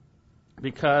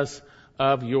because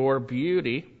of your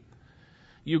beauty.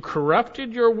 You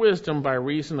corrupted your wisdom by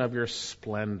reason of your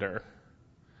splendor.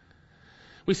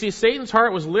 We see Satan's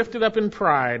heart was lifted up in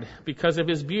pride because of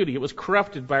his beauty. It was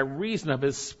corrupted by reason of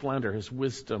his splendor, his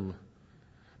wisdom,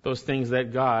 those things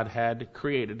that God had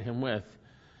created him with.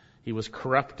 He was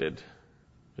corrupted.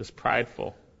 He was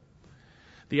prideful.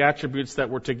 The attributes that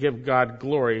were to give God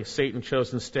glory, Satan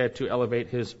chose instead to elevate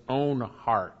his own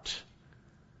heart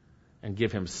and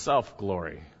give himself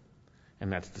glory.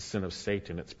 And that's the sin of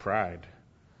Satan, it's pride.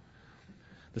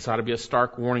 This ought to be a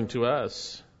stark warning to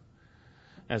us.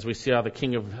 As we see how the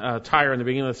king of Tyre in the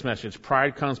beginning of this message,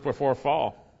 pride comes before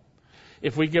fall.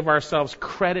 If we give ourselves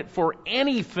credit for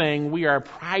anything, we are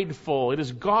prideful. It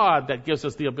is God that gives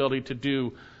us the ability to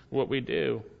do what we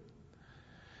do.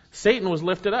 Satan was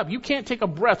lifted up. You can't take a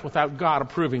breath without God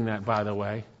approving that, by the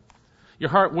way. Your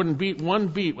heart wouldn't beat one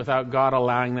beat without God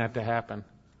allowing that to happen.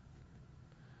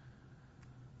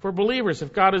 For believers,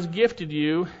 if God has gifted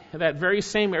you, that very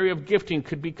same area of gifting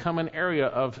could become an area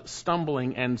of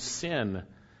stumbling and sin.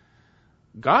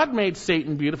 God made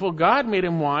Satan beautiful. God made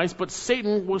him wise, but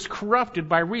Satan was corrupted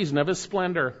by reason of his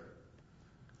splendor.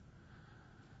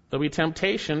 There'll be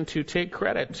temptation to take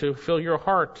credit, to fill your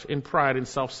heart in pride and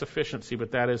self-sufficiency,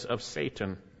 but that is of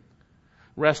Satan.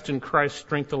 Rest in Christ's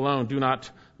strength alone. Do not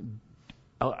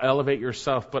elevate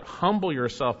yourself, but humble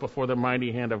yourself before the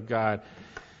mighty hand of God.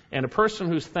 And a person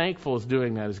who's thankful is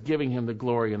doing that, is giving him the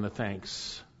glory and the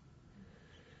thanks.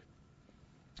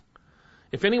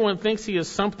 If anyone thinks he is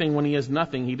something when he is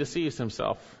nothing, he deceives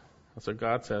himself. That's what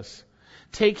God says.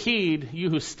 Take heed, you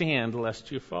who stand,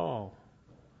 lest you fall.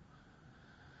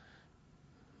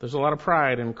 There's a lot of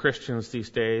pride in Christians these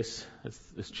days.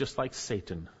 It's just like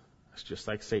Satan. It's just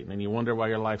like Satan. And you wonder why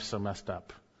your life's so messed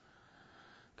up.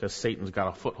 Because Satan's got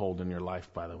a foothold in your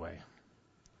life, by the way.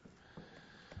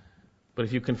 But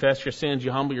if you confess your sins,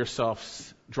 you humble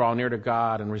yourself, draw near to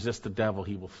God, and resist the devil,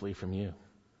 he will flee from you.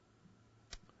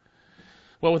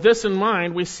 Well, with this in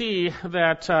mind, we see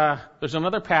that there's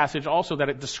another passage also that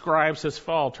it describes his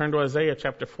fall. Turn to Isaiah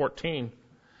chapter 14.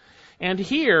 And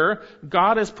here,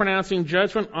 God is pronouncing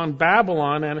judgment on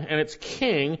Babylon and its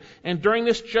king. And during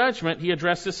this judgment, he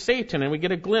addresses Satan. And we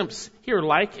get a glimpse here,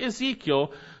 like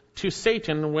Ezekiel, to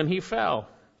Satan when he fell.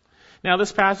 Now,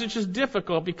 this passage is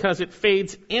difficult because it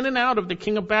fades in and out of the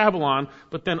king of Babylon,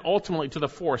 but then ultimately to the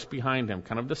force behind him.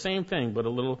 Kind of the same thing, but a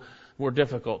little more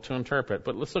difficult to interpret.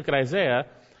 But let's look at Isaiah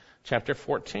chapter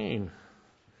 14.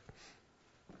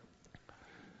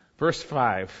 Verse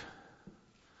 5.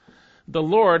 The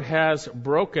Lord has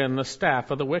broken the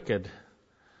staff of the wicked,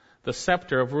 the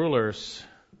scepter of rulers,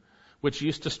 which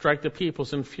used to strike the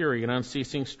peoples in fury and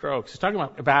unceasing strokes. He's talking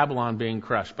about Babylon being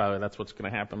crushed, by the way. That's what's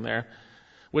going to happen there.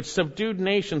 Which subdued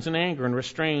nations in anger and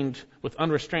with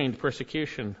unrestrained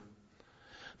persecution.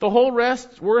 The whole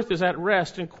earth is at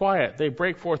rest and quiet. They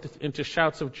break forth into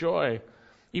shouts of joy.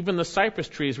 Even the cypress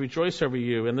trees rejoice over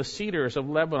you, and the cedars of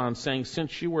Lebanon, saying,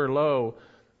 since you were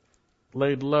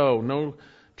laid low, no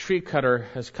tree cutter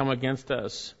has come against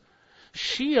us.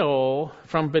 Sheol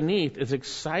from beneath is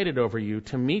excited over you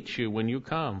to meet you when you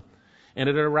come. And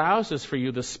it arouses for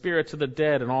you the spirits of the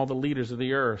dead and all the leaders of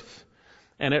the earth.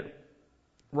 And it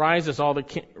raises all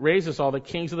the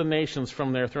kings of the nations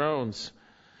from their thrones.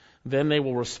 Then they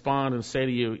will respond and say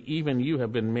to you, even you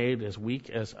have been made as weak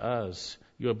as us.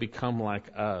 You have become like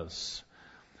us.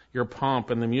 Your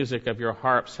pomp and the music of your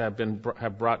harps have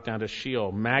brought down to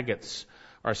Sheol. Maggots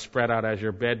are spread out as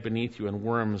your bed beneath you, and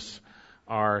worms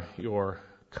are your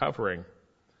covering.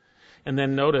 And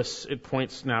then notice it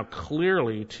points now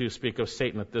clearly to speak of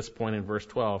Satan at this point in verse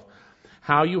 12.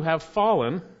 How you have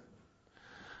fallen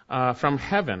from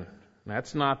heaven.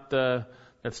 That's not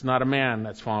a man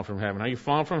that's fallen from heaven. How you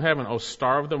fallen from heaven, O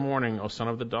star of the morning, O son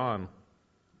of the dawn.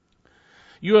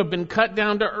 You have been cut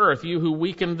down to earth, you who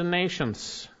weakened the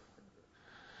nations.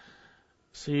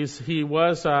 See, he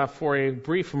was for a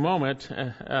brief moment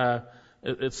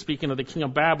it's speaking of the king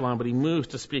of Babylon, but he moves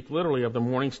to speak literally of the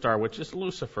morning star, which is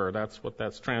Lucifer. That's what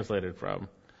that's translated from.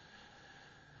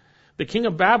 The king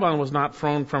of Babylon was not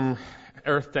thrown from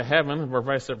earth to heaven, or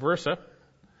vice versa.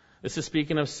 This is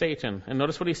speaking of Satan. And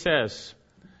notice what he says.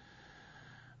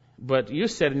 But you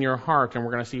said in your heart, and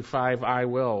we're going to see 5 I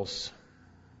wills.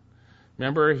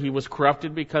 Remember, he was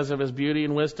corrupted because of his beauty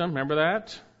and wisdom. Remember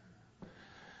that?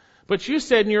 But you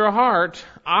said in your heart,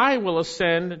 I will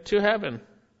ascend to heaven.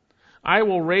 I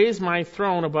will raise my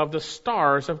throne above the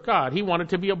stars of God. He wanted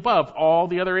to be above all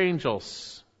the other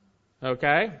angels.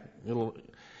 Okay?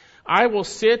 I will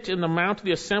sit in the mount of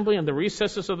the assembly in the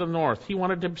recesses of the north. He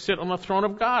wanted to sit on the throne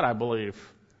of God, I believe.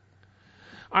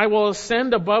 I will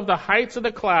ascend above the heights of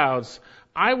the clouds.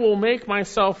 I will make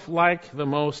myself like the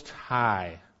Most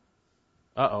High.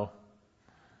 Uh-oh.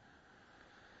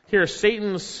 Here,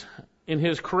 Satan's, in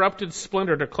his corrupted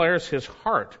splendor, declares his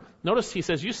heart. Notice he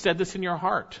says, you said this in your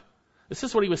heart. This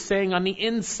is what he was saying on the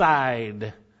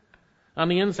inside. On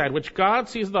the inside, which God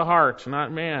sees the heart,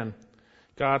 not man.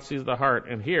 God sees the heart.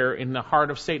 And here, in the heart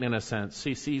of Satan, in a sense,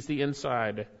 he sees the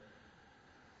inside.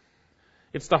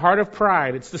 It's the heart of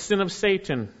pride. It's the sin of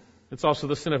Satan. It's also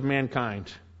the sin of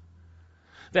mankind.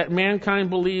 That mankind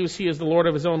believes he is the Lord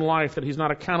of his own life, that he's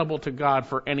not accountable to God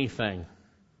for anything.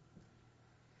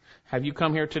 Have you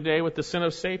come here today with the sin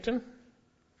of Satan?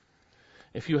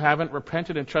 If you haven't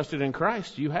repented and trusted in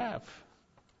Christ, you have.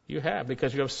 You have,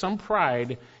 because you have some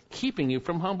pride keeping you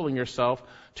from humbling yourself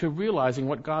to realizing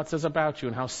what God says about you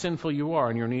and how sinful you are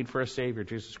and your need for a Savior,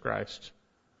 Jesus Christ.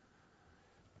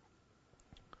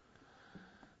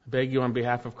 I beg you on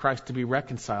behalf of Christ to be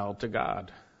reconciled to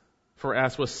God. For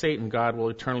as with Satan, God will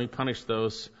eternally punish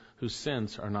those whose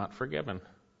sins are not forgiven.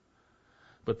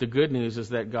 But the good news is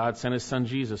that God sent his son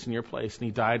Jesus in your place, and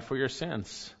he died for your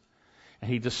sins.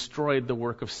 And he destroyed the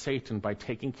work of Satan by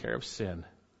taking care of sin.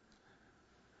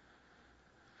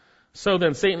 So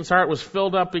then Satan's heart was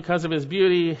filled up because of his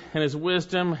beauty and his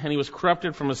wisdom, and he was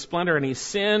corrupted from his splendor, and he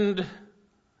sinned.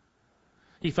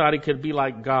 He thought he could be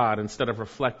like God instead of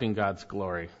reflecting God's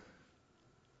glory.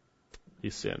 He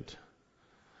sinned.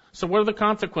 So what are the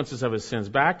consequences of his sins?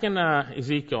 Back in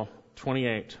Ezekiel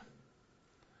 28.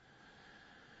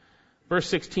 Verse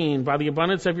 16, by the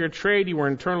abundance of your trade you were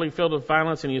internally filled with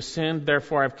violence and you sinned.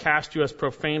 Therefore I've cast you as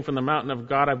profane from the mountain of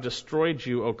God. I've destroyed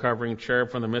you, O covering cherub,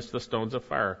 from the midst of the stones of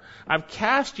fire. I've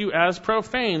cast you as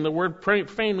profane. The word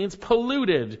profane means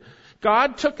polluted.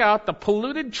 God took out the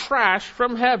polluted trash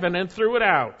from heaven and threw it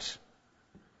out.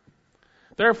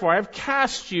 Therefore I've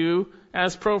cast you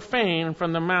as profane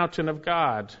from the mountain of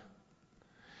God.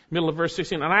 Middle of verse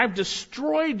 16, and I've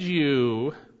destroyed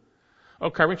you, O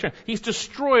covering cherub. He's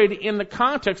destroyed in the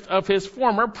context of his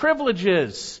former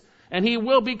privileges, and he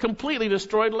will be completely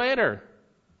destroyed later.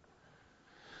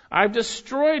 I've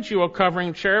destroyed you, O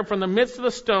covering cherub, from the midst of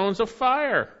the stones of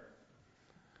fire.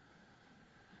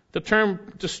 The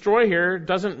term destroy here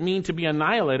doesn't mean to be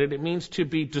annihilated. It means to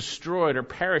be destroyed or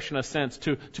perish in a sense,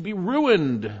 to be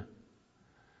ruined.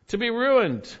 To be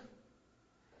ruined.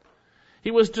 He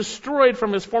was destroyed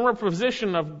from his former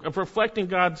position of reflecting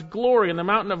God's glory in the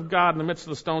mountain of God in the midst of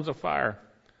the stones of fire.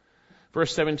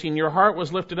 Verse 17, your heart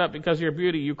was lifted up because of your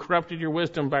beauty. You corrupted your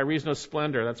wisdom by reason of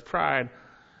splendor. That's pride.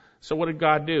 So what did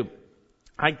God do?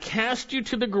 I cast you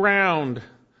to the ground.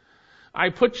 I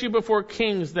put you before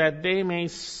kings that they may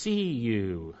see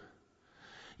you.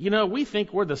 You know, we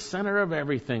think we're the center of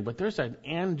everything, but there's an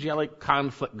angelic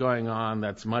conflict going on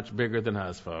that's much bigger than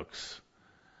us, folks.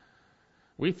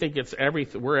 We think it's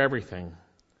everything. We're everything.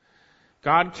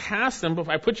 God cast them.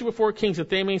 I put you before kings that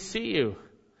they may see you.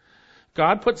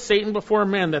 God put Satan before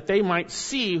men that they might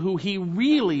see who he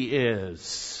really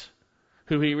is.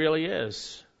 Who he really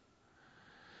is.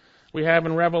 We have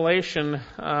in Revelation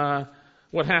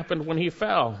what happened when he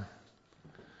fell.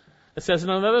 It says, in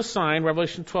another sign,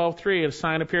 Revelation 12:3, a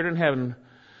sign appeared in heaven,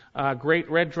 a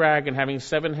great red dragon having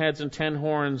 7 heads and 10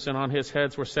 horns, and on his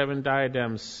heads were 7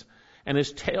 diadems. And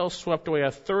his tail swept away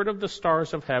 1/3 of the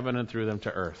stars of heaven and threw them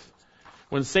to earth.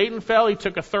 When Satan fell, he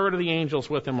took 1/3 of the angels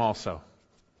with him also.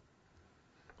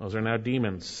 Those are now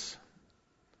demons.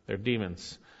 They're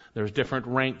demons. There's different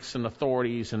ranks and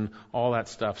authorities and all that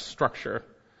stuff, structure.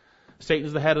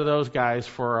 Satan's the head of those guys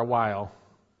for a while.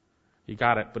 He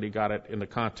got it, but he got it in the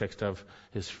context of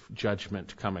his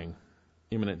judgment coming,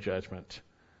 imminent judgment.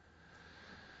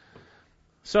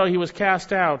 So he was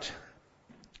cast out.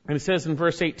 And it says in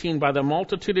verse 18, by the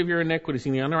multitude of your iniquities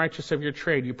and the unrighteousness of your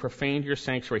trade, you profaned your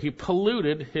sanctuary. He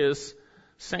polluted his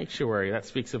sanctuary. That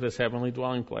speaks of his heavenly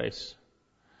dwelling place.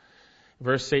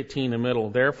 Verse 18 in the middle,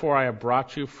 therefore I have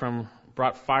brought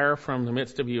fire from the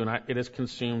midst of you, and it has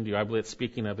consumed you. I believe it's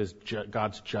speaking of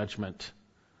God's judgment.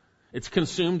 It's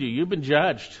consumed you. You've been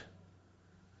judged.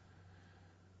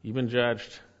 You've been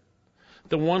judged.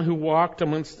 The one who walked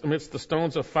amidst the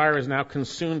stones of fire is now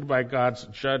consumed by God's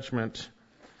judgment.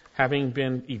 having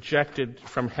been ejected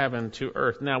from heaven to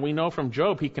earth. Now, we know from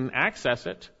Job he can access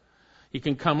it. He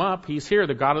can come up. He's here,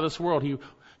 the God of this world.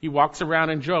 He walks around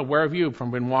in Job. Where have you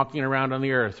been walking around on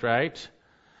the earth, right?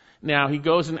 Now, he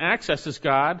goes and accesses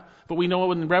God, but we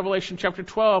know in Revelation chapter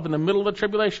 12, in the middle of the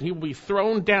tribulation, he will be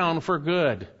thrown down for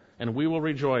good, and we will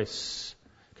rejoice,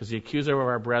 because the accuser of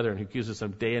our brethren, who accuses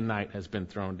them day and night, has been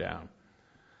thrown down.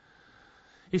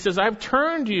 He says, I've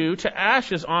turned you to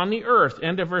ashes on the earth,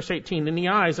 end of verse 18, in the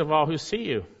eyes of all who see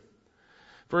you.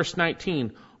 Verse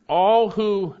 19, all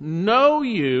who know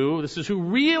you, this is who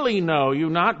really know you,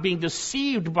 not being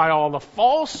deceived by all the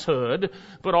falsehood,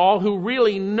 but all who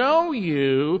really know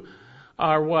you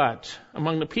are what?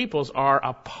 Among the peoples are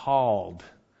appalled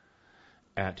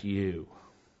at you.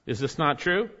 Is this not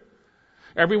true?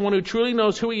 Everyone who truly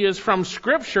knows who he is from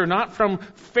Scripture, not from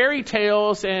fairy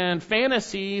tales and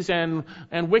fantasies and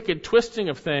wicked twisting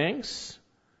of things,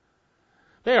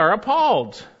 they are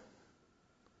appalled.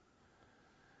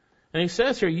 And he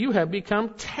says here, you have become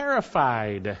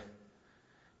terrified,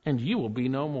 and you will be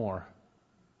no more.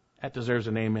 That deserves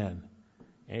an amen.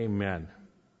 Amen.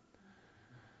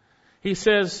 He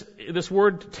says, this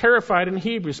word terrified in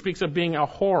Hebrew speaks of being a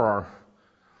horror,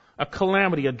 a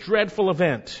calamity, a dreadful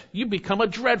event. You become a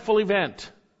dreadful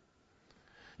event.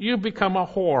 You become a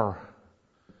horror.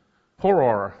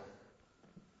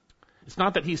 It's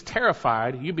not that he's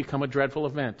terrified. You become a dreadful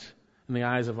event in the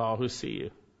eyes of all who see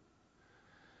you.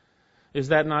 Is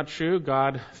that not true?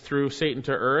 God threw Satan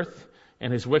to earth,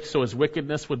 and his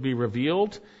wickedness would be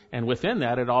revealed, and within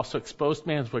that it also exposed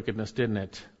man's wickedness, didn't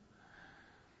it?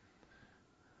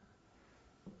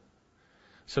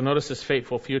 So notice this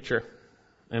fateful future.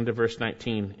 End of verse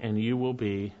 19, and you will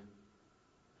be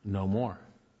no more.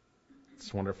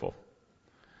 It's wonderful.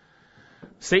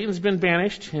 Satan's been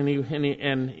banished,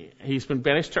 and he's been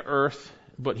banished to earth,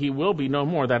 but he will be no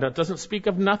more. That doesn't speak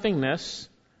of nothingness.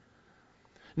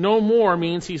 No more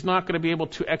means he's not going to be able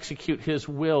to execute his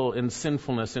will in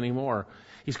sinfulness anymore.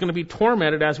 He's going to be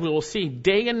tormented, as we will see,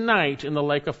 day and night in the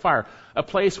lake of fire, a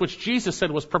place which Jesus said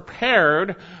was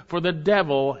prepared for the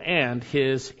devil and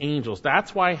his angels.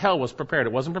 That's why hell was prepared.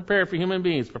 It wasn't prepared for human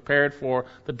beings, prepared for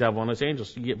the devil and his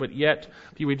angels. But yet,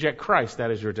 if you reject Christ,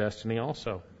 that is your destiny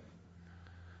also.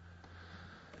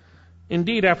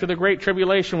 Indeed, after the Great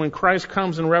Tribulation, when Christ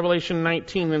comes in Revelation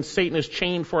 19, and Satan is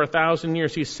chained for 1,000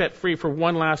 years, he's set free for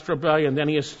one last rebellion, then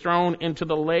he is thrown into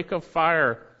the lake of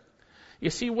fire. You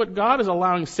see, what God is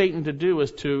allowing Satan to do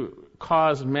is to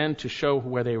cause men to show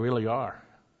where they really are.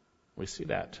 We see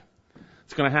that.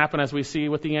 It's going to happen as we see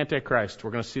with the Antichrist.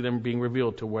 We're going to see them being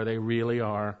revealed to where they really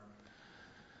are.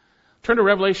 Turn to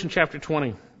Revelation chapter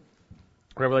 20.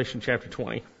 Revelation chapter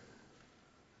 20.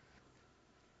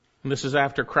 And this is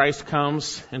after Christ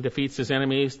comes and defeats his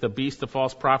enemies. The beast, the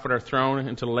false prophet, are thrown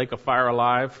into the lake of fire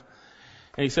alive.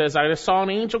 And he says, I saw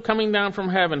an angel coming down from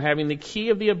heaven, having the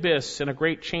key of the abyss and a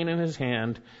great chain in his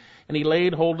hand. And he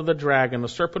laid hold of the dragon, the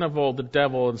serpent of old, the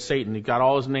devil, and Satan. He got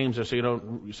all his names there so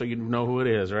you know who it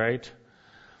is, right?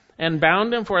 And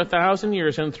bound him for 1,000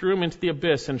 years and threw him into the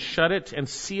abyss and shut it and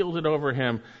sealed it over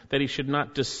him, that he should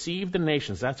not deceive the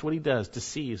nations. That's what he does,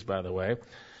 deceives, by the way,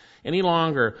 any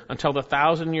longer, until the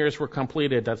 1,000 years were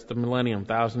completed. That's the millennium,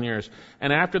 1,000 years.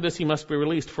 And after this he must be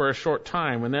released for a short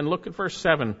time. And then look at verse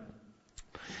 7.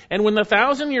 And when the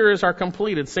 1,000 years are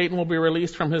completed, Satan will be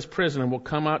released from his prison and will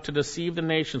come out to deceive the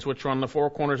nations which are on the four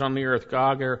corners on the earth,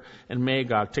 Gog and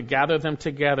Magog, to gather them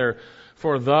together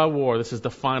for the war. This is the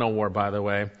final war, by the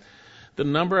way. The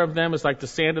number of them is like the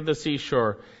sand of the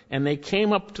seashore. And they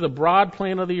came up to the broad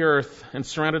plain of the earth and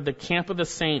surrounded the camp of the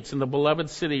saints in the beloved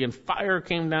city, and fire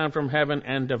came down from heaven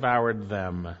and devoured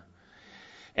them.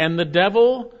 And the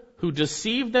devil who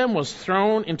deceived them was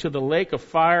thrown into the lake of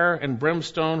fire and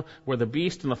brimstone, where the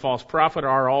beast and the false prophet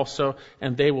are also,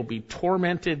 and they will be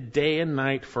tormented day and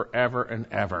night forever and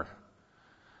ever.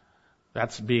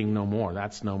 That's being no more.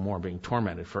 That's no more, being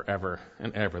tormented forever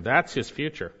and ever. That's his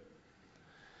future.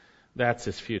 That's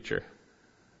his future.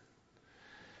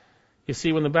 You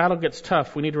see, when the battle gets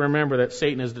tough, we need to remember that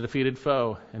Satan is the defeated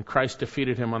foe, and Christ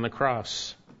defeated him on the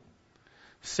cross.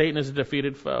 Satan is a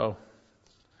defeated foe.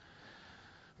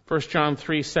 1 John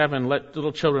 3:7, let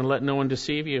little children, let no one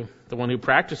deceive you. The one who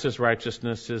practices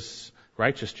righteousness is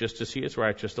righteous just as he is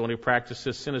righteous. The one who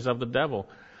practices sin is of the devil.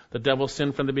 The devil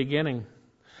sinned from the beginning.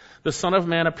 The Son of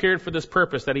Man appeared for this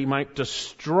purpose, that he might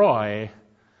destroy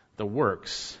the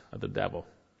works of the devil.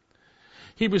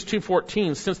 Hebrews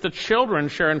 2:14, since the children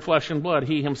share in flesh and blood,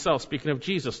 he himself, speaking of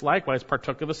Jesus, likewise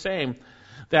partook of the same,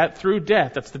 that through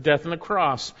death, that's the death on the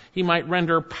cross, he might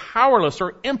render powerless,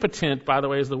 or impotent, by the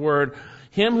way, is the word,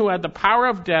 him who had the power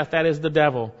of death, that is the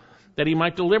devil, that he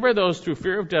might deliver those through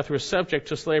fear of death who are subject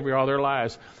to slavery all their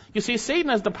lives. You see, Satan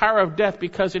has the power of death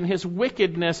because in his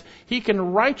wickedness, he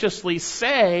can righteously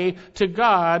say to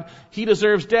God, he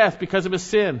deserves death because of his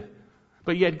sin.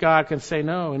 But yet God can say,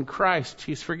 no, in Christ,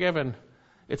 he's forgiven.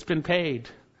 It's been paid.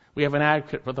 We have an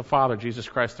advocate with the Father, Jesus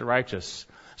Christ the righteous.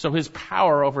 So his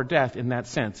power over death in that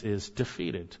sense is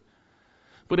defeated.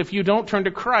 But if you don't turn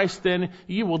to Christ, then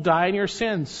you will die in your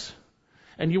sins.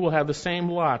 And you will have the same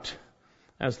lot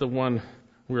as the one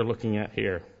we're looking at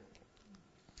here.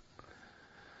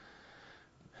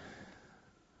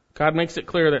 God makes it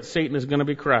clear that Satan is going to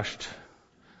be crushed.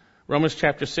 Romans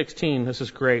chapter 16, this is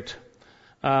great.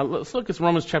 Let's look at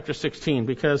Romans chapter 16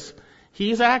 because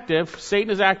he's active.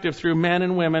 Satan is active through men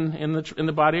and women in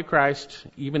the body of Christ,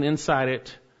 even inside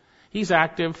it. He's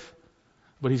active,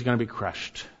 but he's going to be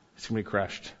crushed. He's going to be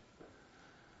crushed.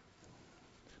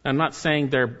 I'm not saying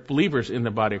they're believers in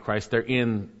the body of Christ. They're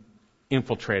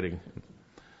infiltrating.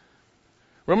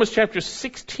 Romans chapter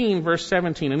 16, verse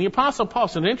 17. And the Apostle Paul,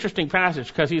 it's an interesting passage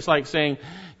because he's like saying,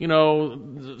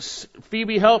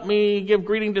 Phoebe, help me give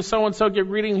greeting to so-and-so, give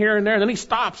greeting here and there. And then he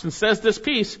stops and says this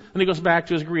piece, and he goes back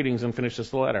to his greetings and finishes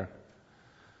the letter.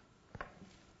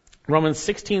 Romans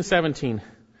 16, 17.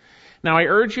 Now I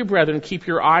urge you, brethren, keep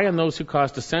your eye on those who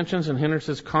cause dissensions and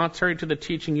hindrances contrary to the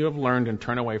teaching you have learned, and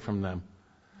turn away from them.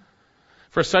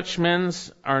 For such men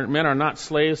are not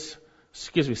slaves,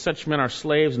 such men are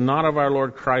slaves not of our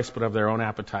Lord Christ, but of their own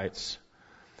appetites.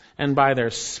 And by their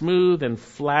smooth and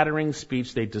flattering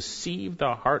speech they deceive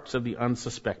the hearts of the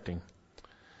unsuspecting.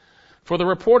 For the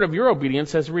report of your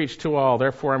obedience has reached to all,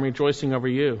 therefore I'm rejoicing over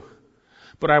you.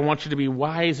 But I want you to be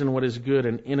wise in what is good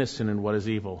and innocent in what is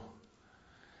evil.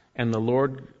 And the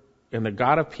Lord and the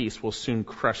God of peace will soon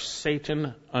crush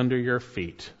Satan under your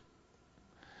feet.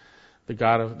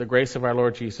 The grace of our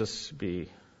Lord Jesus be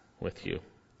with you.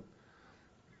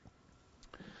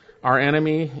 Our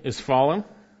enemy is fallen.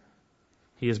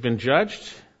 He has been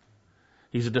judged.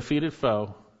 He's a defeated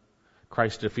foe.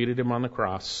 Christ defeated him on the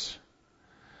cross.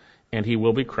 And he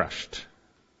will be crushed.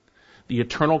 The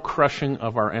eternal crushing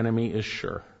of our enemy is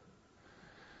sure.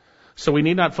 So we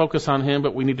need not focus on him,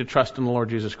 but we need to trust in the Lord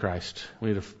Jesus Christ.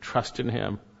 We need to trust in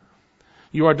him.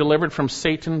 You are delivered from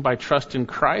Satan by trust in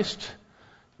Christ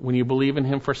when you believe in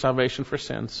him for salvation for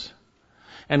sins.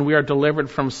 And we are delivered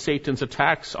from Satan's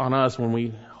attacks on us when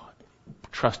we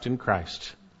trust in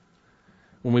Christ.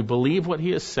 When we believe what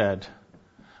he has said,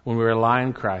 when we rely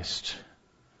on Christ.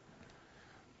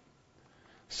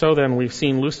 So then, we've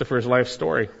seen Lucifer's life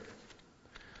story.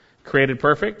 Created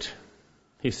perfect,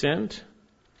 he sinned.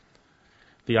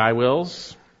 The I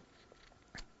wills,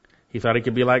 he thought he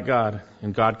could be like God,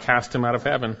 and God cast him out of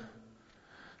heaven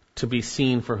to be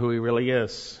seen for who he really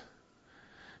is.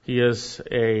 He is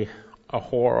a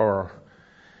horror.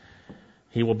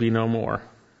 He will be no more.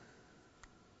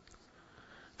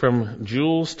 From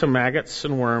jewels to maggots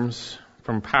and worms,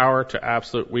 from power to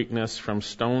absolute weakness, from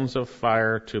stones of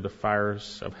fire to the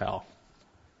fires of hell.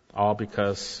 All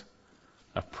because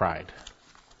of pride.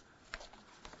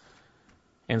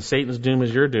 And Satan's doom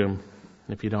is your doom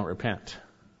if you don't repent.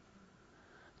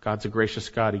 God's a gracious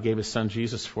God. He gave his son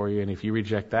Jesus for you, and if you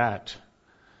reject that,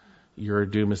 your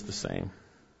doom is the same.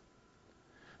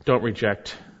 Don't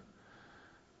reject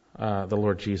the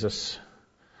Lord Jesus.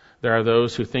 There are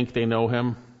those who think they know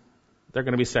him. They're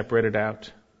going to be separated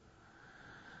out.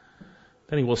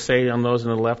 Then he will say on those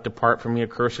on the left, depart from me,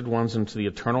 accursed ones, into the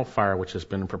eternal fire which has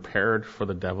been prepared for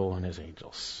the devil and his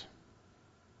angels.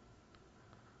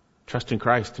 Trust in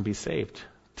Christ and be saved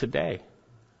today.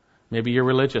 Maybe you're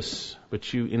religious,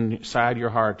 but you, inside your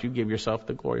heart, you give yourself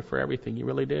the glory for everything. You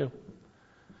really do.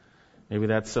 Maybe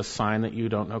that's a sign that you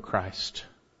don't know Christ.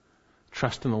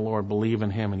 Trust in the Lord, believe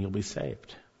in him, and you'll be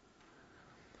saved.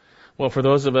 Well, for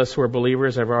those of us who are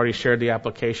believers, I've already shared the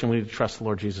application. We need to trust the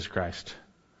Lord Jesus Christ.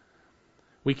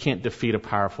 We can't defeat a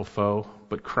powerful foe,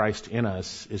 but Christ in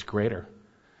us is greater.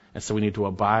 And so we need to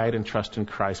abide and trust in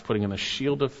Christ, putting in the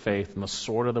shield of faith and the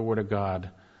sword of the Word of God.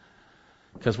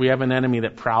 Because we have an enemy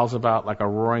that prowls about like a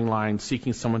roaring lion,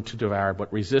 seeking someone to devour,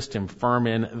 but resist him firm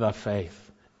in the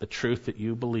faith, the truth that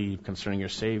you believe concerning your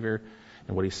Savior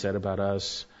and what he said about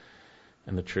us,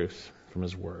 and the truth from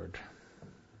his Word.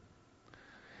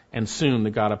 And soon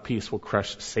the God of peace will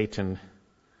crush Satan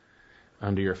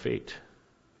under your feet.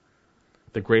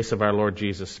 The grace of our Lord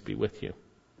Jesus be with you.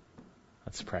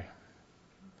 Let's pray.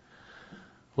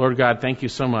 Lord God, thank you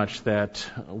so much that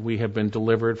we have been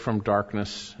delivered from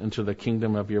darkness into the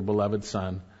kingdom of your beloved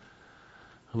Son.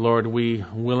 Lord, we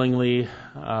willingly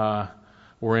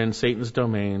were in Satan's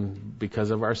domain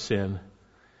because of our sin,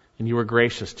 and you were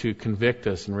gracious to convict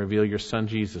us and reveal your Son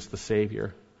Jesus, the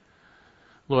Savior.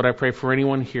 Lord, I pray for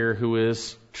anyone here who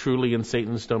is truly in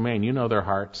Satan's domain. You know their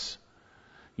hearts.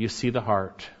 You see the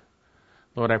heart.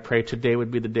 Lord, I pray today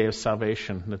would be the day of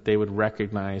salvation, that they would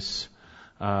recognize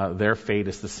their fate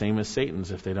is the same as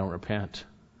Satan's if they don't repent.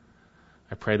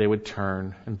 I pray they would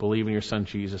turn and believe in your Son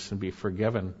Jesus and be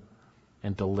forgiven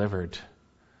and delivered.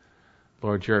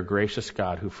 Lord, you're a gracious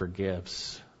God who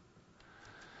forgives.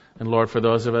 And Lord, for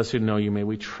those of us who know you, may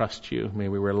we trust you. May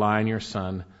we rely on your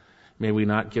Son. May we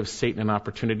not give Satan an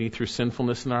opportunity through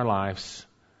sinfulness in our lives.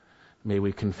 May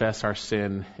we confess our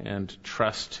sin and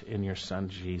trust in your Son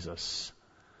Jesus.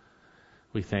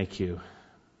 We thank you.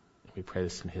 We pray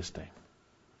this in his name.